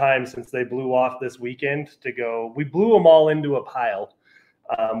haven't had time since they blew off this weekend to go. We blew them all into a pile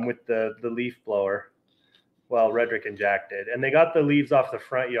with the leaf blower. Well, Redrick and Jack did. And they got the leaves off the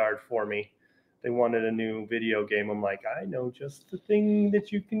front yard for me. They wanted a new video game. I'm like, I know just the thing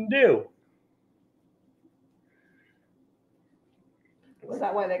that you can do. Was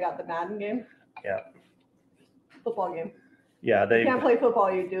that why they got the Madden game? Yeah. Football game. Yeah, you can't play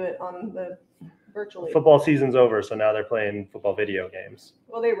football. You do it on the virtually. Football season's over, so now they're playing football video games.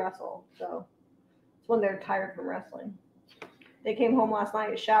 Well, they wrestle, so it's when they're tired from wrestling. They came home last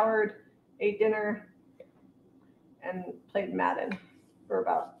night, showered, ate dinner, and played Madden for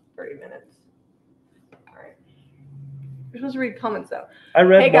about 30 minutes. All right. You're supposed to read comments though. I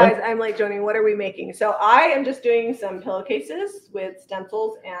read. Hey guys, I'm Lake Joni. What are we making? So I am just doing some pillowcases with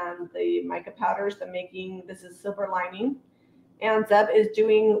stencils and the mica powders. I'm making, this is silver lining. And Zeb is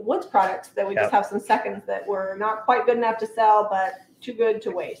doing Woods products that we just have some seconds that were not quite good enough to sell, but too good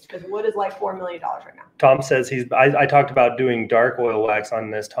to waste because wood is like $4 million right now. Tom says I talked about doing dark oil wax on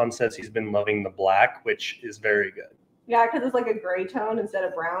this. Tom says he's been loving the black, which is very good. Yeah, because it's like a gray tone instead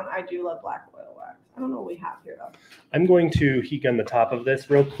of brown. I do love black oil wax. I don't know what we have here though. I'm going to heat gun the top of this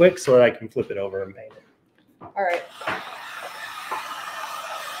real quick so that I can flip it over and paint it. All right.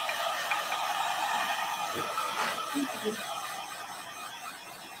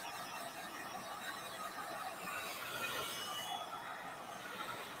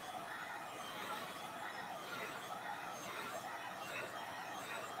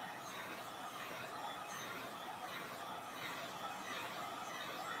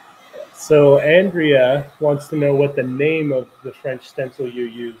 So Andrea wants to know what the name of the French stencil you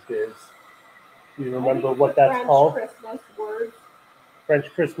used is. Do you remember what that's called? Christmas words. French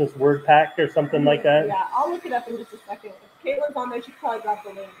Christmas word pack or something like that? Yeah, I'll look it up in just a second. If Caitlin's on there, she probably dropped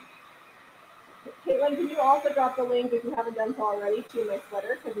the link. Caitlin, can you also drop the link if you haven't done so already to my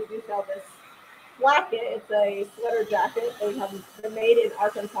sweater? Because we do sell this blanket. It's a sweater jacket. They're made in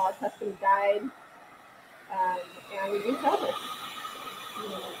Arkansas, custom dyed. And we do sell this.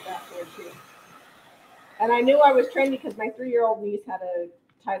 That there too. And I knew I was trendy because my 3-year-old niece had a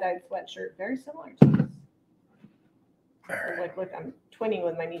tie-dyed sweatshirt very similar to this. I was like, look, I'm twinning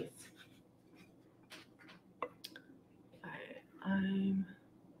with my niece. I'm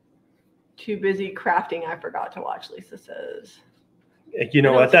too busy crafting. I forgot to watch, Lisa says. You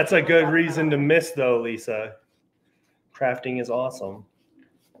know what? That's a good reason to miss, though, Lisa. Crafting is awesome.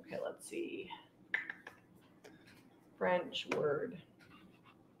 Okay, let's see. French word.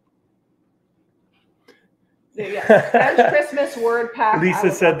 Yeah, French Christmas word pack.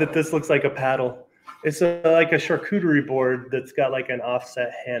 Lisa said that this looks like a paddle. It's like a charcuterie board that's got like an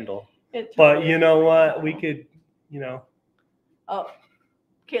offset handle. But you know what? We could, Oh,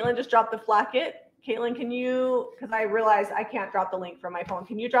 Caitlin just dropped the flacket. Caitlin, can you, because I realized I can't drop the link from my phone.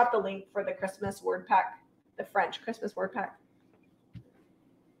 Can you drop the link for the Christmas word pack, the French Christmas word pack?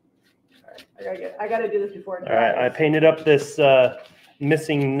 All right, I gotta do this before it dries. All right, I painted up this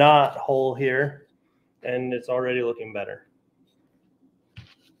missing knot hole here, and it's already looking better.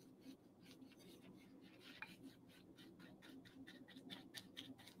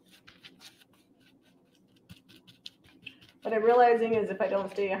 What I'm realizing is if I don't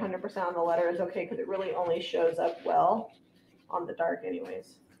stay 100% on the letter, it's okay because it really only shows up well on the dark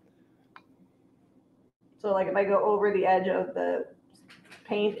anyways. So like if I go over the edge of the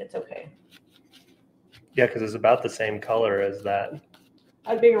paint, it's okay. Yeah, because it's about the same color as that.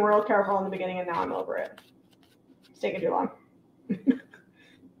 I was being real careful in the beginning and now I'm over it. It's taking too long.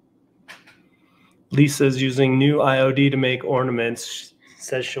 Lisa's using new IOD to make ornaments.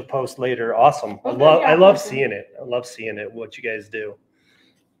 Says she'll post later. Awesome. Okay, I love seeing it. I love seeing it, what you guys do.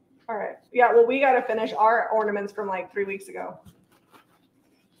 All right. Yeah, well, we got to finish our ornaments from like 3 weeks ago.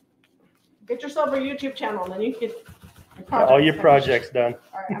 Get yourself a YouTube channel and then you can get all your projects done.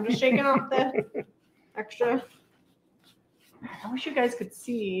 All right. I'm just shaking off the extra. I wish you guys could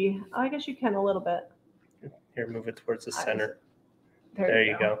see. Oh, I guess you can a little bit. Here, move it towards the center. There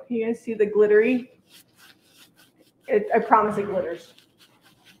you go. You guys see the glittery? I promise it glitters.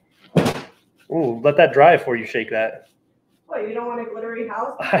 Ooh, let that dry before you shake that. What, you don't want a glittery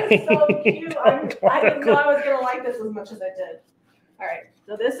house? It's so cute. I didn't know I was going to like this as much as I did. All right,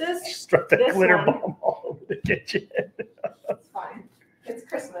 so this is Struck the glitter bomb all over the kitchen. It's fine. It's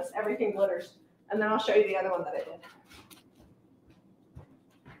Christmas. Everything glitters. And then I'll show you the other one that I did.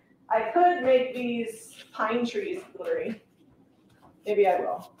 I could make these pine trees glittery. Maybe I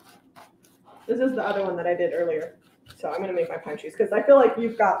will. This is the other one that I did earlier. So I'm going to make my pine trees because I feel like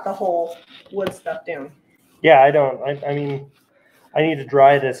you've got the whole wood stuff down. Yeah, I don't. I mean, I need to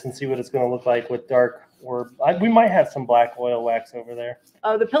dry this and see what it's going to look like with dark. Or we might have some black oil wax over there.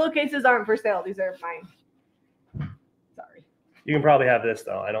 Oh, the pillowcases aren't for sale. These are mine. Sorry. You can probably have this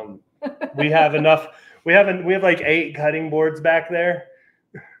though. I don't. We have enough. We have like 8 cutting boards back there.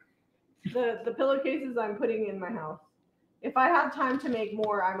 The pillowcases I'm putting in my house. If I have time to make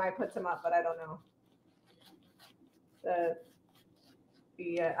more, I might put some up, but I don't know.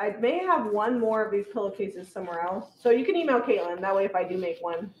 I may have one more of these pillowcases somewhere else. So you can email Caitlin. That way, if I do make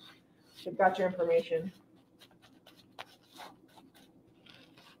one, I've got your information.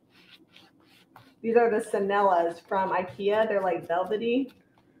 These are the Sanellas from IKEA. They're like velvety.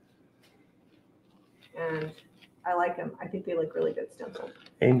 And I like them. I think they look really good stenciled.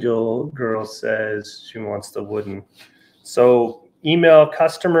 Angel Girl says she wants the wooden. So email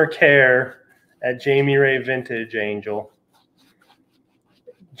customer care at Jamie Ray Vintage, Angel.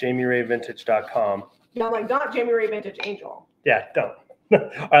 JamieRayVintage.com. No, like not Jamie Ray Vintage Angel. Yeah, don't.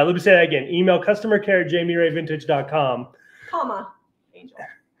 All right, let me say that again. Email customer care at JamieRayVintage.com. Comma Angel.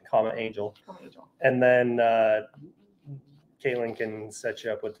 Comma Angel. Comma Angel. And then Caitlin can set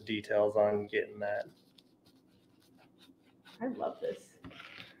you up with the details on getting that. I love this.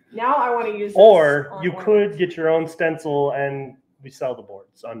 Now I want to use this. Or you could get your own stencil and we sell the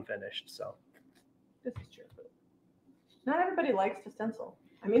boards unfinished. So this is true. Not everybody likes to stencil.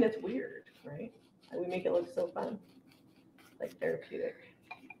 I mean, it's weird, right? We make it look so fun, like therapeutic.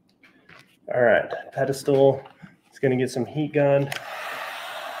 All right, pedestal. It's gonna get some heat gun.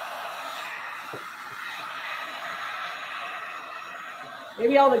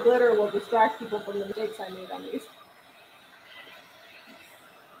 Maybe all the glitter will distract people from the mistakes I made on these.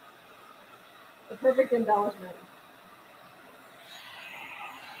 The perfect embellishment.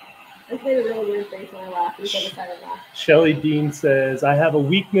 I made a really weird face when I laughed. We said a silent laugh. Shelly Dean says, I have a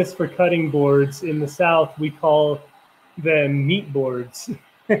weakness for cutting boards. In the South, we call them meat boards.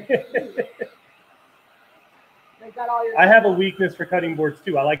 I have a weakness for cutting boards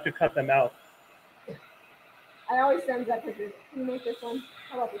too. I like to cut them out. I always send that picture. Can you make this one?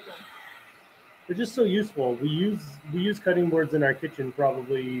 How about this one? They're just so useful. We use cutting boards in our kitchen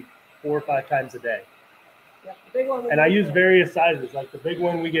probably 4 or 5 times a day. Yep, the big one. And I use various sizes. Like the big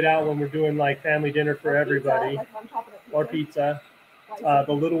one we get out when we're doing like family dinner for everybody, pizza, like on top of pizza. Or pizza.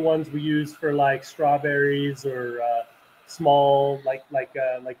 The little ones we use for like strawberries or small, like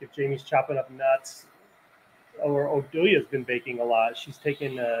if Jamie's chopping up nuts. Or Odelia's been baking a lot. She's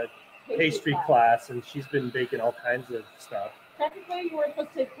taken a pastry class and she's been baking all kinds of stuff. Technically, you weren't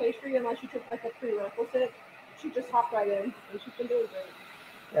supposed to take pastry unless you took like a prerequisite. She just hopped right in and she's been doing great.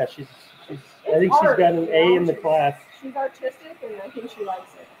 Yeah, she's I think she's got an A in the class. She's artistic and I think she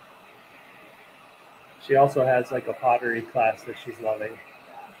likes it. She also has like a pottery class that she's loving.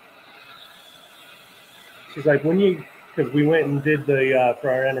 Yeah. She's like, because we went and did for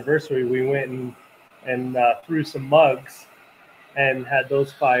our anniversary, we went and threw some mugs and had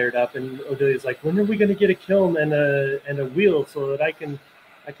those fired up. And Odelia's like, when are we going to get a kiln and a wheel so that I can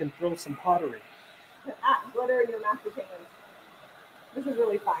throw some pottery? Glitter in your mashed potatoes. This is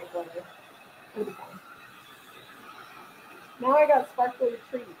really fine glitter. It'll be fine. Now I got sparkly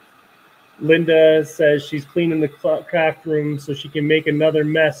trees. Linda says she's cleaning the craft room so she can make another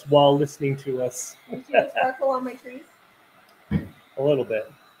mess while listening to us. You see the sparkle on my trees? A little bit.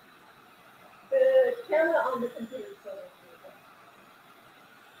 The camera on the computer.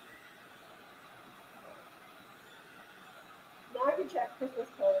 Now I can check Christmas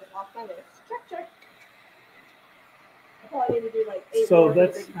colors off my list. Check. I probably need to do like 8 more.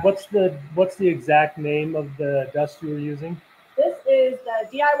 So what's the exact name of the dust you were using? This is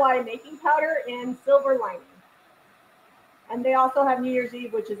the DIY making powder in silver lining. And they also have New Year's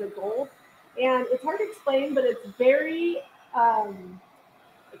Eve, which is a gold. And it's hard to explain, but it's very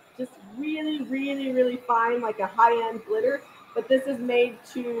just really, really, really fine, like a high-end glitter. But this is made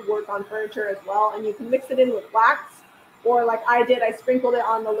to work on furniture as well. And you can mix it in with wax. Or like I did, I sprinkled it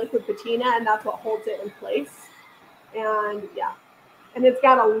on the liquid patina, and that's what holds it in place. And yeah. And it's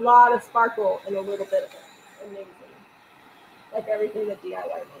got a lot of sparkle and a little bit of it. Amazing. like everything that DIY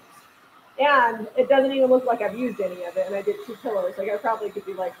makes. And it doesn't even look like I've used any of it. And I did 2 pillows. Like I probably could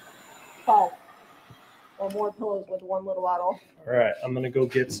do like 12 or more pillows with one little bottle. All right, I'm gonna go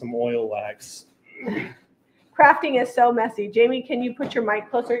get some oil wax. Crafting is so messy. Jamie, can you put your mic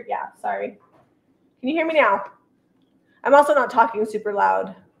closer? Yeah, sorry. Can you hear me now? I'm also not talking super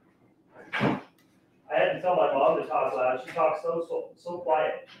loud. I had to tell my mom to talk loud. She talks so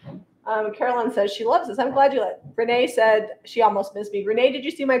quiet. Carolyn says she loves this. I'm glad you let. Renee said she almost missed me. Renee, did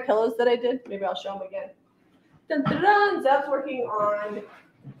you see my pillows that I did? Maybe I'll show them again. Dun, dun, dun. Zeb's working on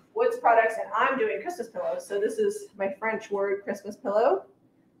Woods products, and I'm doing Christmas pillows. So this is my French word Christmas pillow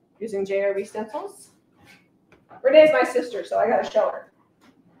using JRB stencils. Renee's my sister, so I got to show her.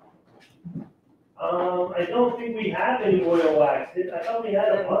 I don't think we have any oil wax. I thought we had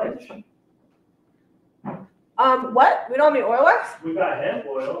a bunch. What? We don't have any oil wax? We've got hemp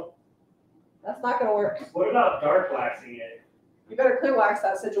oil. That's not going to work. What about dark waxing it? You better clear wax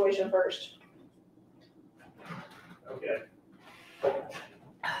that situation first. Okay.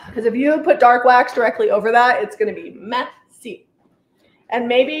 Because if you put dark wax directly over that, it's going to be messy. And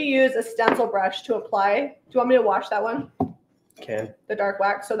maybe use a stencil brush to apply. Do you want me to wash that one? Can. The dark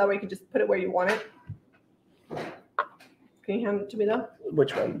wax, so that way you can just put it where you want it. Can you hand it to me though?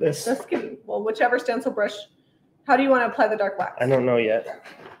 Which one? This? Just kidding. Well, whichever stencil brush. How do you want to apply the dark wax? I don't know yet.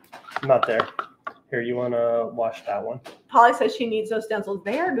 I'm not there. Here, you want to wash that one? Polly says she needs those stencils.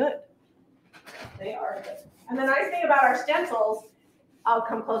 They are good. They are good. And the nice thing about our stencils, I'll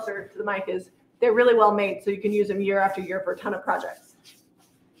come closer to the mic, is they're really well made, so you can use them year after year for a ton of projects.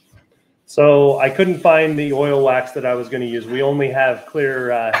 So I couldn't find the oil wax that I was going to use. We only have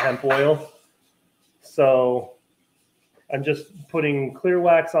clear hemp oil. So I'm just putting clear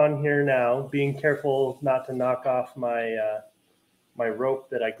wax on here now, being careful not to knock off my my rope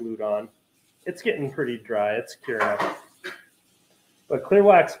that I glued on. It's getting pretty dry. It's curing up. But clear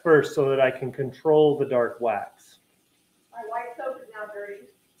wax first so that I can control the dark wax. My white soap is now dirty.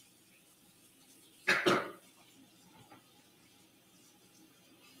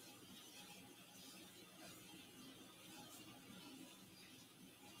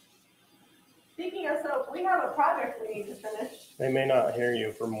 Speaking of soap, we have a project we need to finish. They may not hear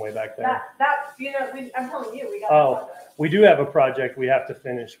you from way back there. That's you know, I'm telling you, we got Oh, a project. we do have a project we have to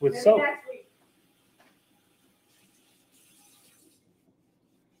finish with Maybe soap. next week.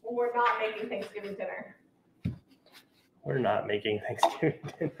 Well, we're not making Thanksgiving dinner. We're not making Thanksgiving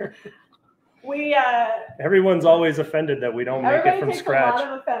dinner. We Everyone's always offended that we don't make it from takes scratch. A lot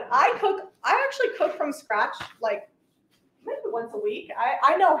of offense. I actually cook from scratch like maybe once a week.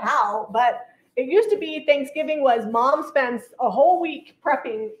 I know how, but it used to be Thanksgiving was mom spends a whole week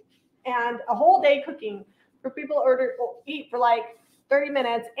prepping and a whole day cooking for people to eat for like 30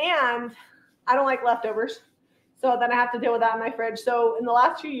 minutes. And I don't like leftovers. So then I have to deal with that in my fridge. So in the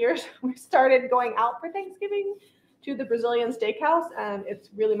last 2 years, we started going out for Thanksgiving to the Brazilian steakhouse, and it's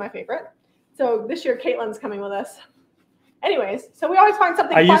really my favorite. So this year, Caitlin's coming with us. Anyways, so we always find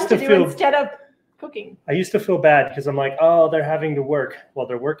something fun to do instead of cooking. I used to feel bad because I'm like, oh, they're having to work. Well,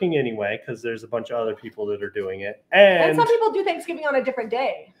 they're working anyway because there's a bunch of other people that are doing it. And some people do Thanksgiving on a different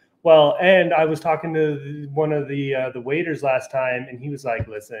day. Well, and I was talking to one of the waiters last time, and he was like,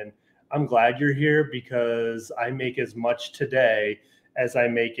 listen, I'm glad you're here because I make as much today as I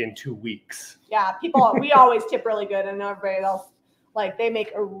make in 2 weeks. Yeah, we always tip really good, and everybody else, like, they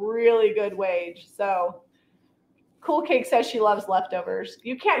make a really good wage. So Cool Cake says she loves leftovers.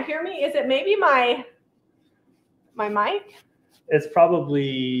 You can't hear me? Is it maybe my mic? It's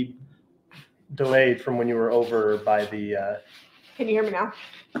probably delayed from when you were over by the... Can you hear me now?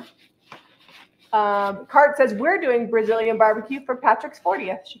 Cart says we're doing Brazilian barbecue for Patrick's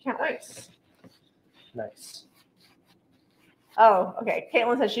 40th. She can't wait. Nice. Oh, okay.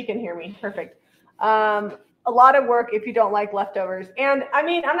 Caitlin says she can hear me. Perfect. A lot of work if you don't like leftovers. And I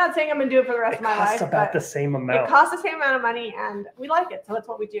mean, I'm not saying I'm going to do it for the rest of my life. It costs about the same amount. It costs the same amount of money, and we like it. So that's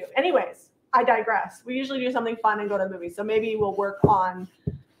what we do. Anyways, I digress. We usually do something fun and go to movies. So maybe we'll work on,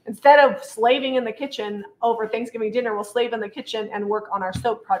 instead of slaving in the kitchen over Thanksgiving dinner, we'll slave in the kitchen and work on our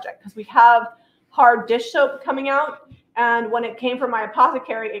soap project, because we have hard dish soap coming out. And when it came from my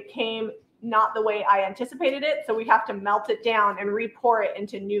apothecary, it came not the way I anticipated it. So we have to melt it down and re-pour it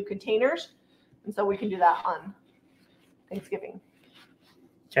into new containers. And so we can do that on Thanksgiving.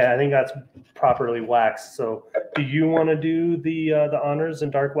 Okay, I think that's properly waxed. So do you want to do the honors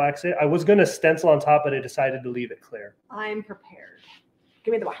and dark wax it? I was going to stencil on top, but I decided to leave it clear. I'm prepared.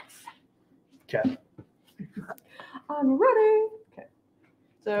 Give me the wax. Okay. I'm ready. Okay.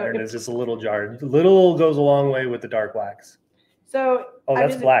 So There it is, just a little jar. Little goes a long way with the dark wax. So oh,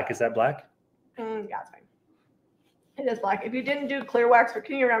 that's black. Is that black? Yeah, it's fine. It is black. If you didn't do clear wax,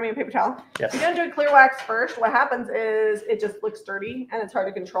 can you grab me a paper towel? Yes. If you didn't do clear wax first, what happens is it just looks dirty and it's hard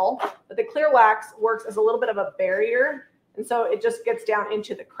to control. But the clear wax works as a little bit of a barrier, and so it just gets down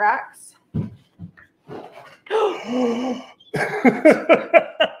into the cracks.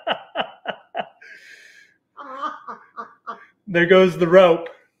 There goes the rope.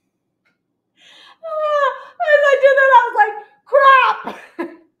 As I did that, I was like, crap.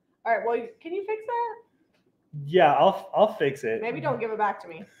 All right, well, can you fix that? Yeah, I'll fix it. Maybe don't give it back to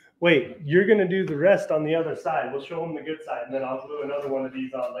me. Wait, you're gonna do the rest on the other side. We'll show them the good side, and then I'll glue another one of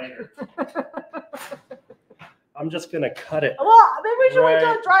these on later. I'm just gonna cut it. Well, maybe we should wait till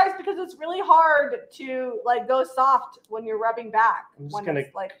Right. it dries because it's really hard to like go soft when you're rubbing back. I'm just when gonna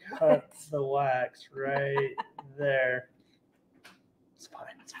it's like cut the wax right there. It's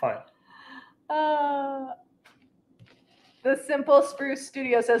fine. It's fine. The Simple Spruce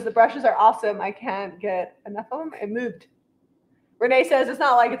Studio says the brushes are awesome. I can't get enough of them. It moved. Renee says it's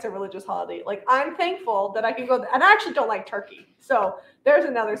not like it's a religious holiday. Like, I'm thankful that I can go, and I actually don't like turkey. So there's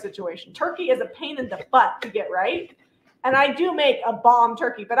another situation. Turkey is a pain in the butt to get right. And I do make a bomb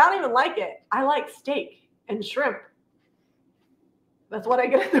turkey, but I don't even like it. I like steak and shrimp. That's what I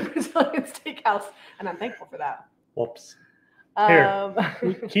get at the Brazilian steakhouse. And I'm thankful for that. Whoops. Here,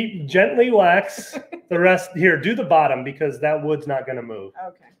 keep gently wax the rest. Here, do the bottom because that wood's not going to move.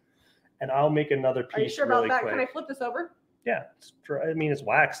 Okay. And I'll make another piece. Are you sure really about that? quick. Can I flip this over? Yeah, I mean it's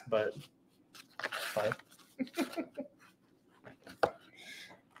waxed, but it's fine.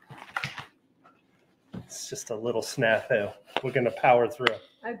 It's just a little snafu. We're going to power through.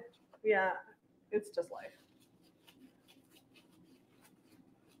 Yeah, it's just life.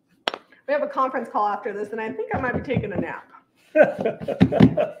 We have a conference call after this, and I think I might be taking a nap.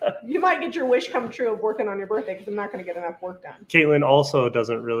 You might get your wish come true of working on your birthday because I'm not going to get enough work done. Caitlin also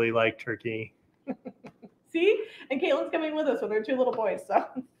doesn't really like turkey. See? And Caitlin's coming with us with her two little boys, so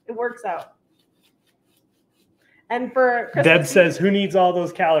it works out. And for Christmas Deb says, "Who needs all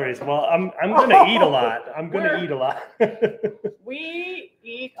those calories?" Well, I'm going to eat a lot. I'm going to eat a lot. we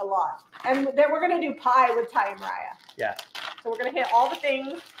eat a lot. And then we're going to do pie with Ty and Raya. Yeah. So we're going to hit all the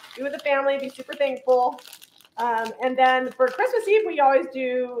things, be with the family, be super thankful. And then for Christmas Eve, we always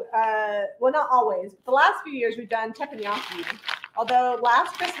do, well, not always. But the last few years, we've done teppanyaki. Although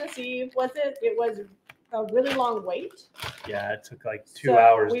last Christmas Eve, it was a really long wait. Yeah, it took like 2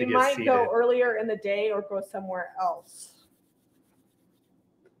 hours to get seated. We might go earlier in the day or go somewhere else.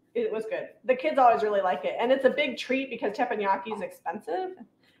 It was good. The kids always really like it. And it's a big treat because teppanyaki is expensive.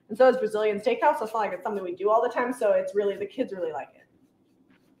 And so is Brazilian steakhouse. So it's not like it's something we do all the time. So it's really, the kids really like it.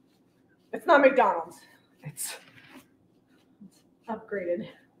 It's not McDonald's. It's upgraded.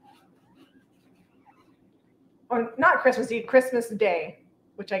 Or not Christmas Eve, Christmas Day,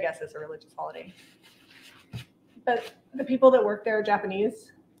 which I guess is a religious holiday. But the people that work there are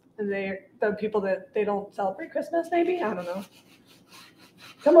Japanese, and the people that they don't celebrate Christmas, maybe? I don't know.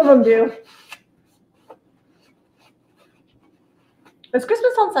 Some of them do. Is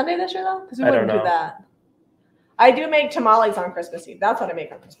Christmas on Sunday this year, though? Because we wouldn't do that. I do make tamales on Christmas Eve. That's what I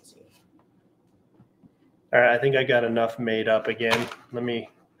make on Christmas Eve. All right, I think I got enough made up again. Let me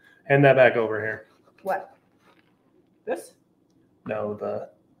hand that back over here. What? This? No,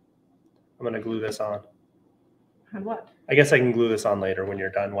 I'm going to glue this on. And what? I guess I can glue this on later when you're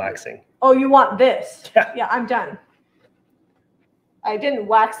done waxing. Oh, you want this? Yeah. Yeah, I'm done. I didn't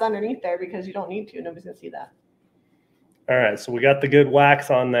wax underneath there because you don't need to. Nobody's going to see that. All right, so we got the good wax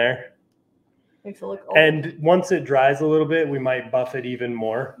on there. Makes it look old. And once it dries a little bit, we might buff it even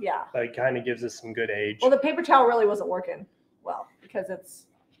more. Yeah. That kind of gives us some good age. Well, the paper towel really wasn't working well because it's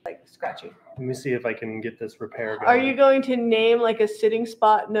like scratchy. Let me see if I can get this repair going. Are you going to name like a sitting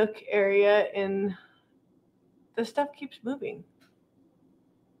spot nook area in... The stuff keeps moving.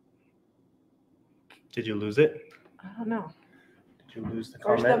 Did you lose it? I don't know. Did you lose the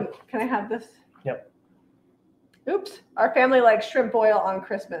Where's comment? Can I have this? Yep. Oops. Our family likes shrimp boil on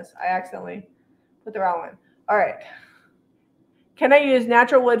Christmas. I accidentally put the wrong one. All right. Can I use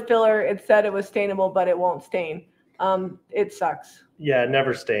natural wood filler? It said it was stainable, but it won't stain. It sucks. Yeah, it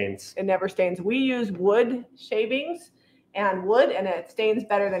never stains. It never stains. We use wood shavings and it stains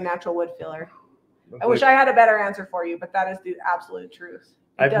better than natural wood filler. I wish I had a better answer for you, but that is the absolute truth.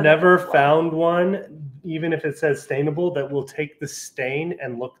 I've never found one, even if it says stainable, that will take the stain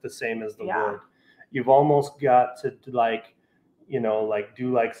and look the same as the wood. You've almost got to do like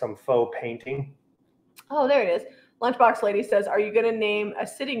some faux painting. Oh, there it is. Lunchbox Lady says, are you going to name a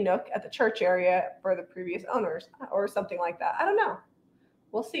sitting nook at the church area for the previous owners or something like that? I don't know.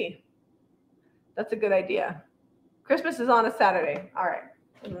 We'll see. That's a good idea. Christmas is on a Saturday. All right.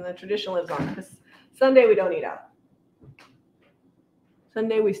 And then the tradition lives on. Sunday, we don't eat out.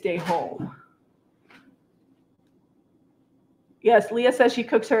 Sunday we stay home. Yes, Leah says she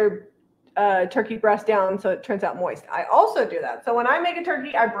cooks her turkey breast down so it turns out moist. I also do that. So when I make a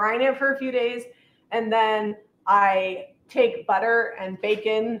turkey, I brine it for a few days, and then I take butter and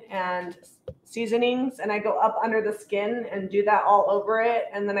bacon and seasonings, and I go up under the skin and do that all over it,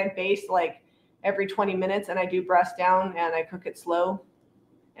 and then I baste like every 20 minutes, and I do breast down, and I cook it slow,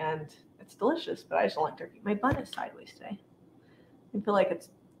 and it's delicious. But I just don't like turkey. My bun is sideways today. I feel like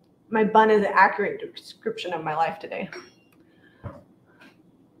my bun is an accurate description of my life today.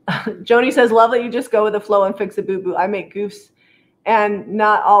 Joni says, love that you just go with the flow and fix a boo-boo. I make goofs and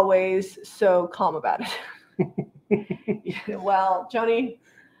not always so calm about it. Well, Joni,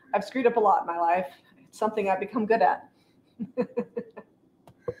 I've screwed up a lot in my life. It's something I've become good at.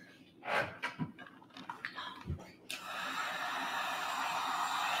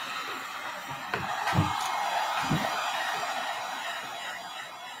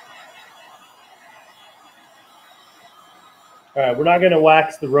 All right, we're not going to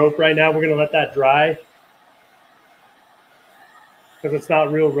wax the rope right now. We're going to let that dry because it's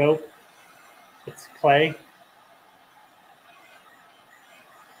not real rope. It's clay.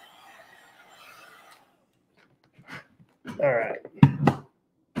 All right.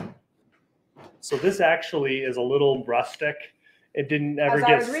 So this actually is a little rustic. It didn't ever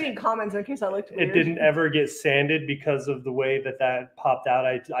I was reading comments in case I looked weird. It didn't ever get sanded because of the way that popped out.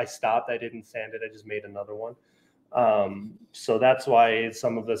 I stopped. I didn't sand it. I just made another one. So that's why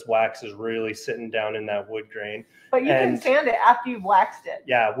some of this wax is really sitting down in that wood grain. But you can sand it after you've waxed it.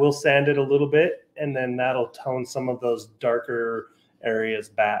 Yeah, we'll sand it a little bit, and then that'll tone some of those darker areas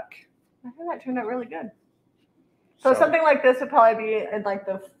back. I think that turned out really good. So something like this would probably be in like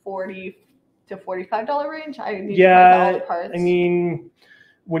the $40 to $45 range. I need to buy all the parts. I mean,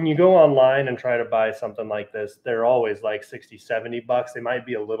 when you go online and try to buy something like this, they're always like $60-$70. They might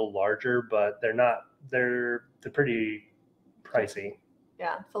be a little larger, but they're not. They're pretty pricey.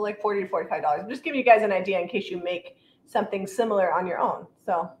 Yeah, so like $40 to $45. I'm just giving you guys an idea in case you make something similar on your own.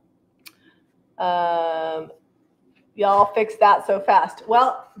 So, y'all fix that so fast.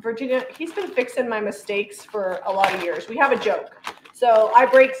 Well, Virginia, he's been fixing my mistakes for a lot of years. We have a joke. So I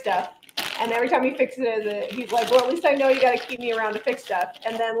break stuff, and every time he fixes it, he's like, well, at least I know you got to keep me around to fix stuff.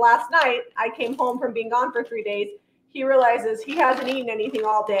 And then last night, I came home from being gone for 3 days. He realizes he hasn't eaten anything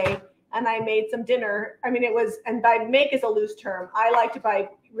all day, and I made some dinner. I mean, and by make is a loose term. I like to buy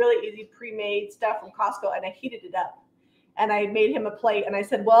really easy pre-made stuff from Costco, and I heated it up. And I made him a plate, and I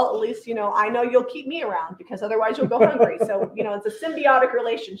said, well, at least, I know you'll keep me around because otherwise you'll go hungry. So, it's a symbiotic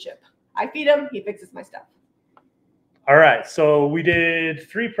relationship. I feed him, he fixes my stuff. All right. So we did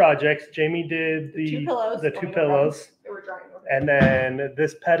 3 projects. Jamie did the 2 pillows. They were drying. And then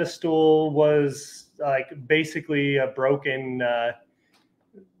this pedestal was like basically a broken,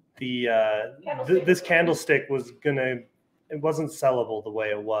 this candlestick was it wasn't sellable the way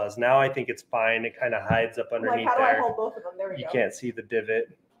it was. Now I think it's fine. It kind of hides up underneath how do there. I hold both of them? There we go. You can't see the divot.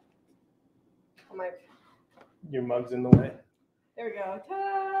 Oh, your mug's in the way. There we go.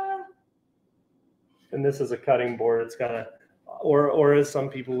 Ta-da! And this is a cutting board. It's got or as some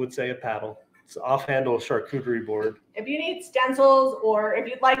people would say, a paddle. It's an off-handle charcuterie board. If you need stencils, or if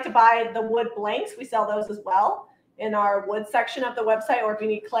you'd like to buy the wood blanks, we sell those as well in our wood section of the website. Or if you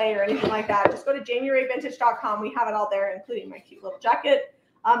need clay or anything like that, just go to JamieRayVintage.com. We have it all there, including my cute little jacket.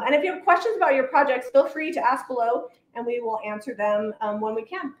 And if you have questions about your projects, feel free to ask below, and we will answer them when we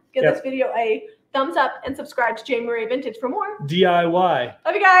can. Give this video a thumbs up and subscribe to Jamie Ray Vintage for more DIY.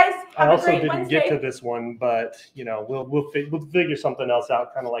 Love you guys. I also didn't get to this one, but we'll figure something else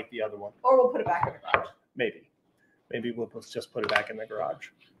out, kind of like the other one. Or we'll put it back in the garage. Maybe we'll just put it back in the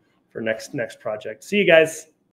garage for next project. See you guys.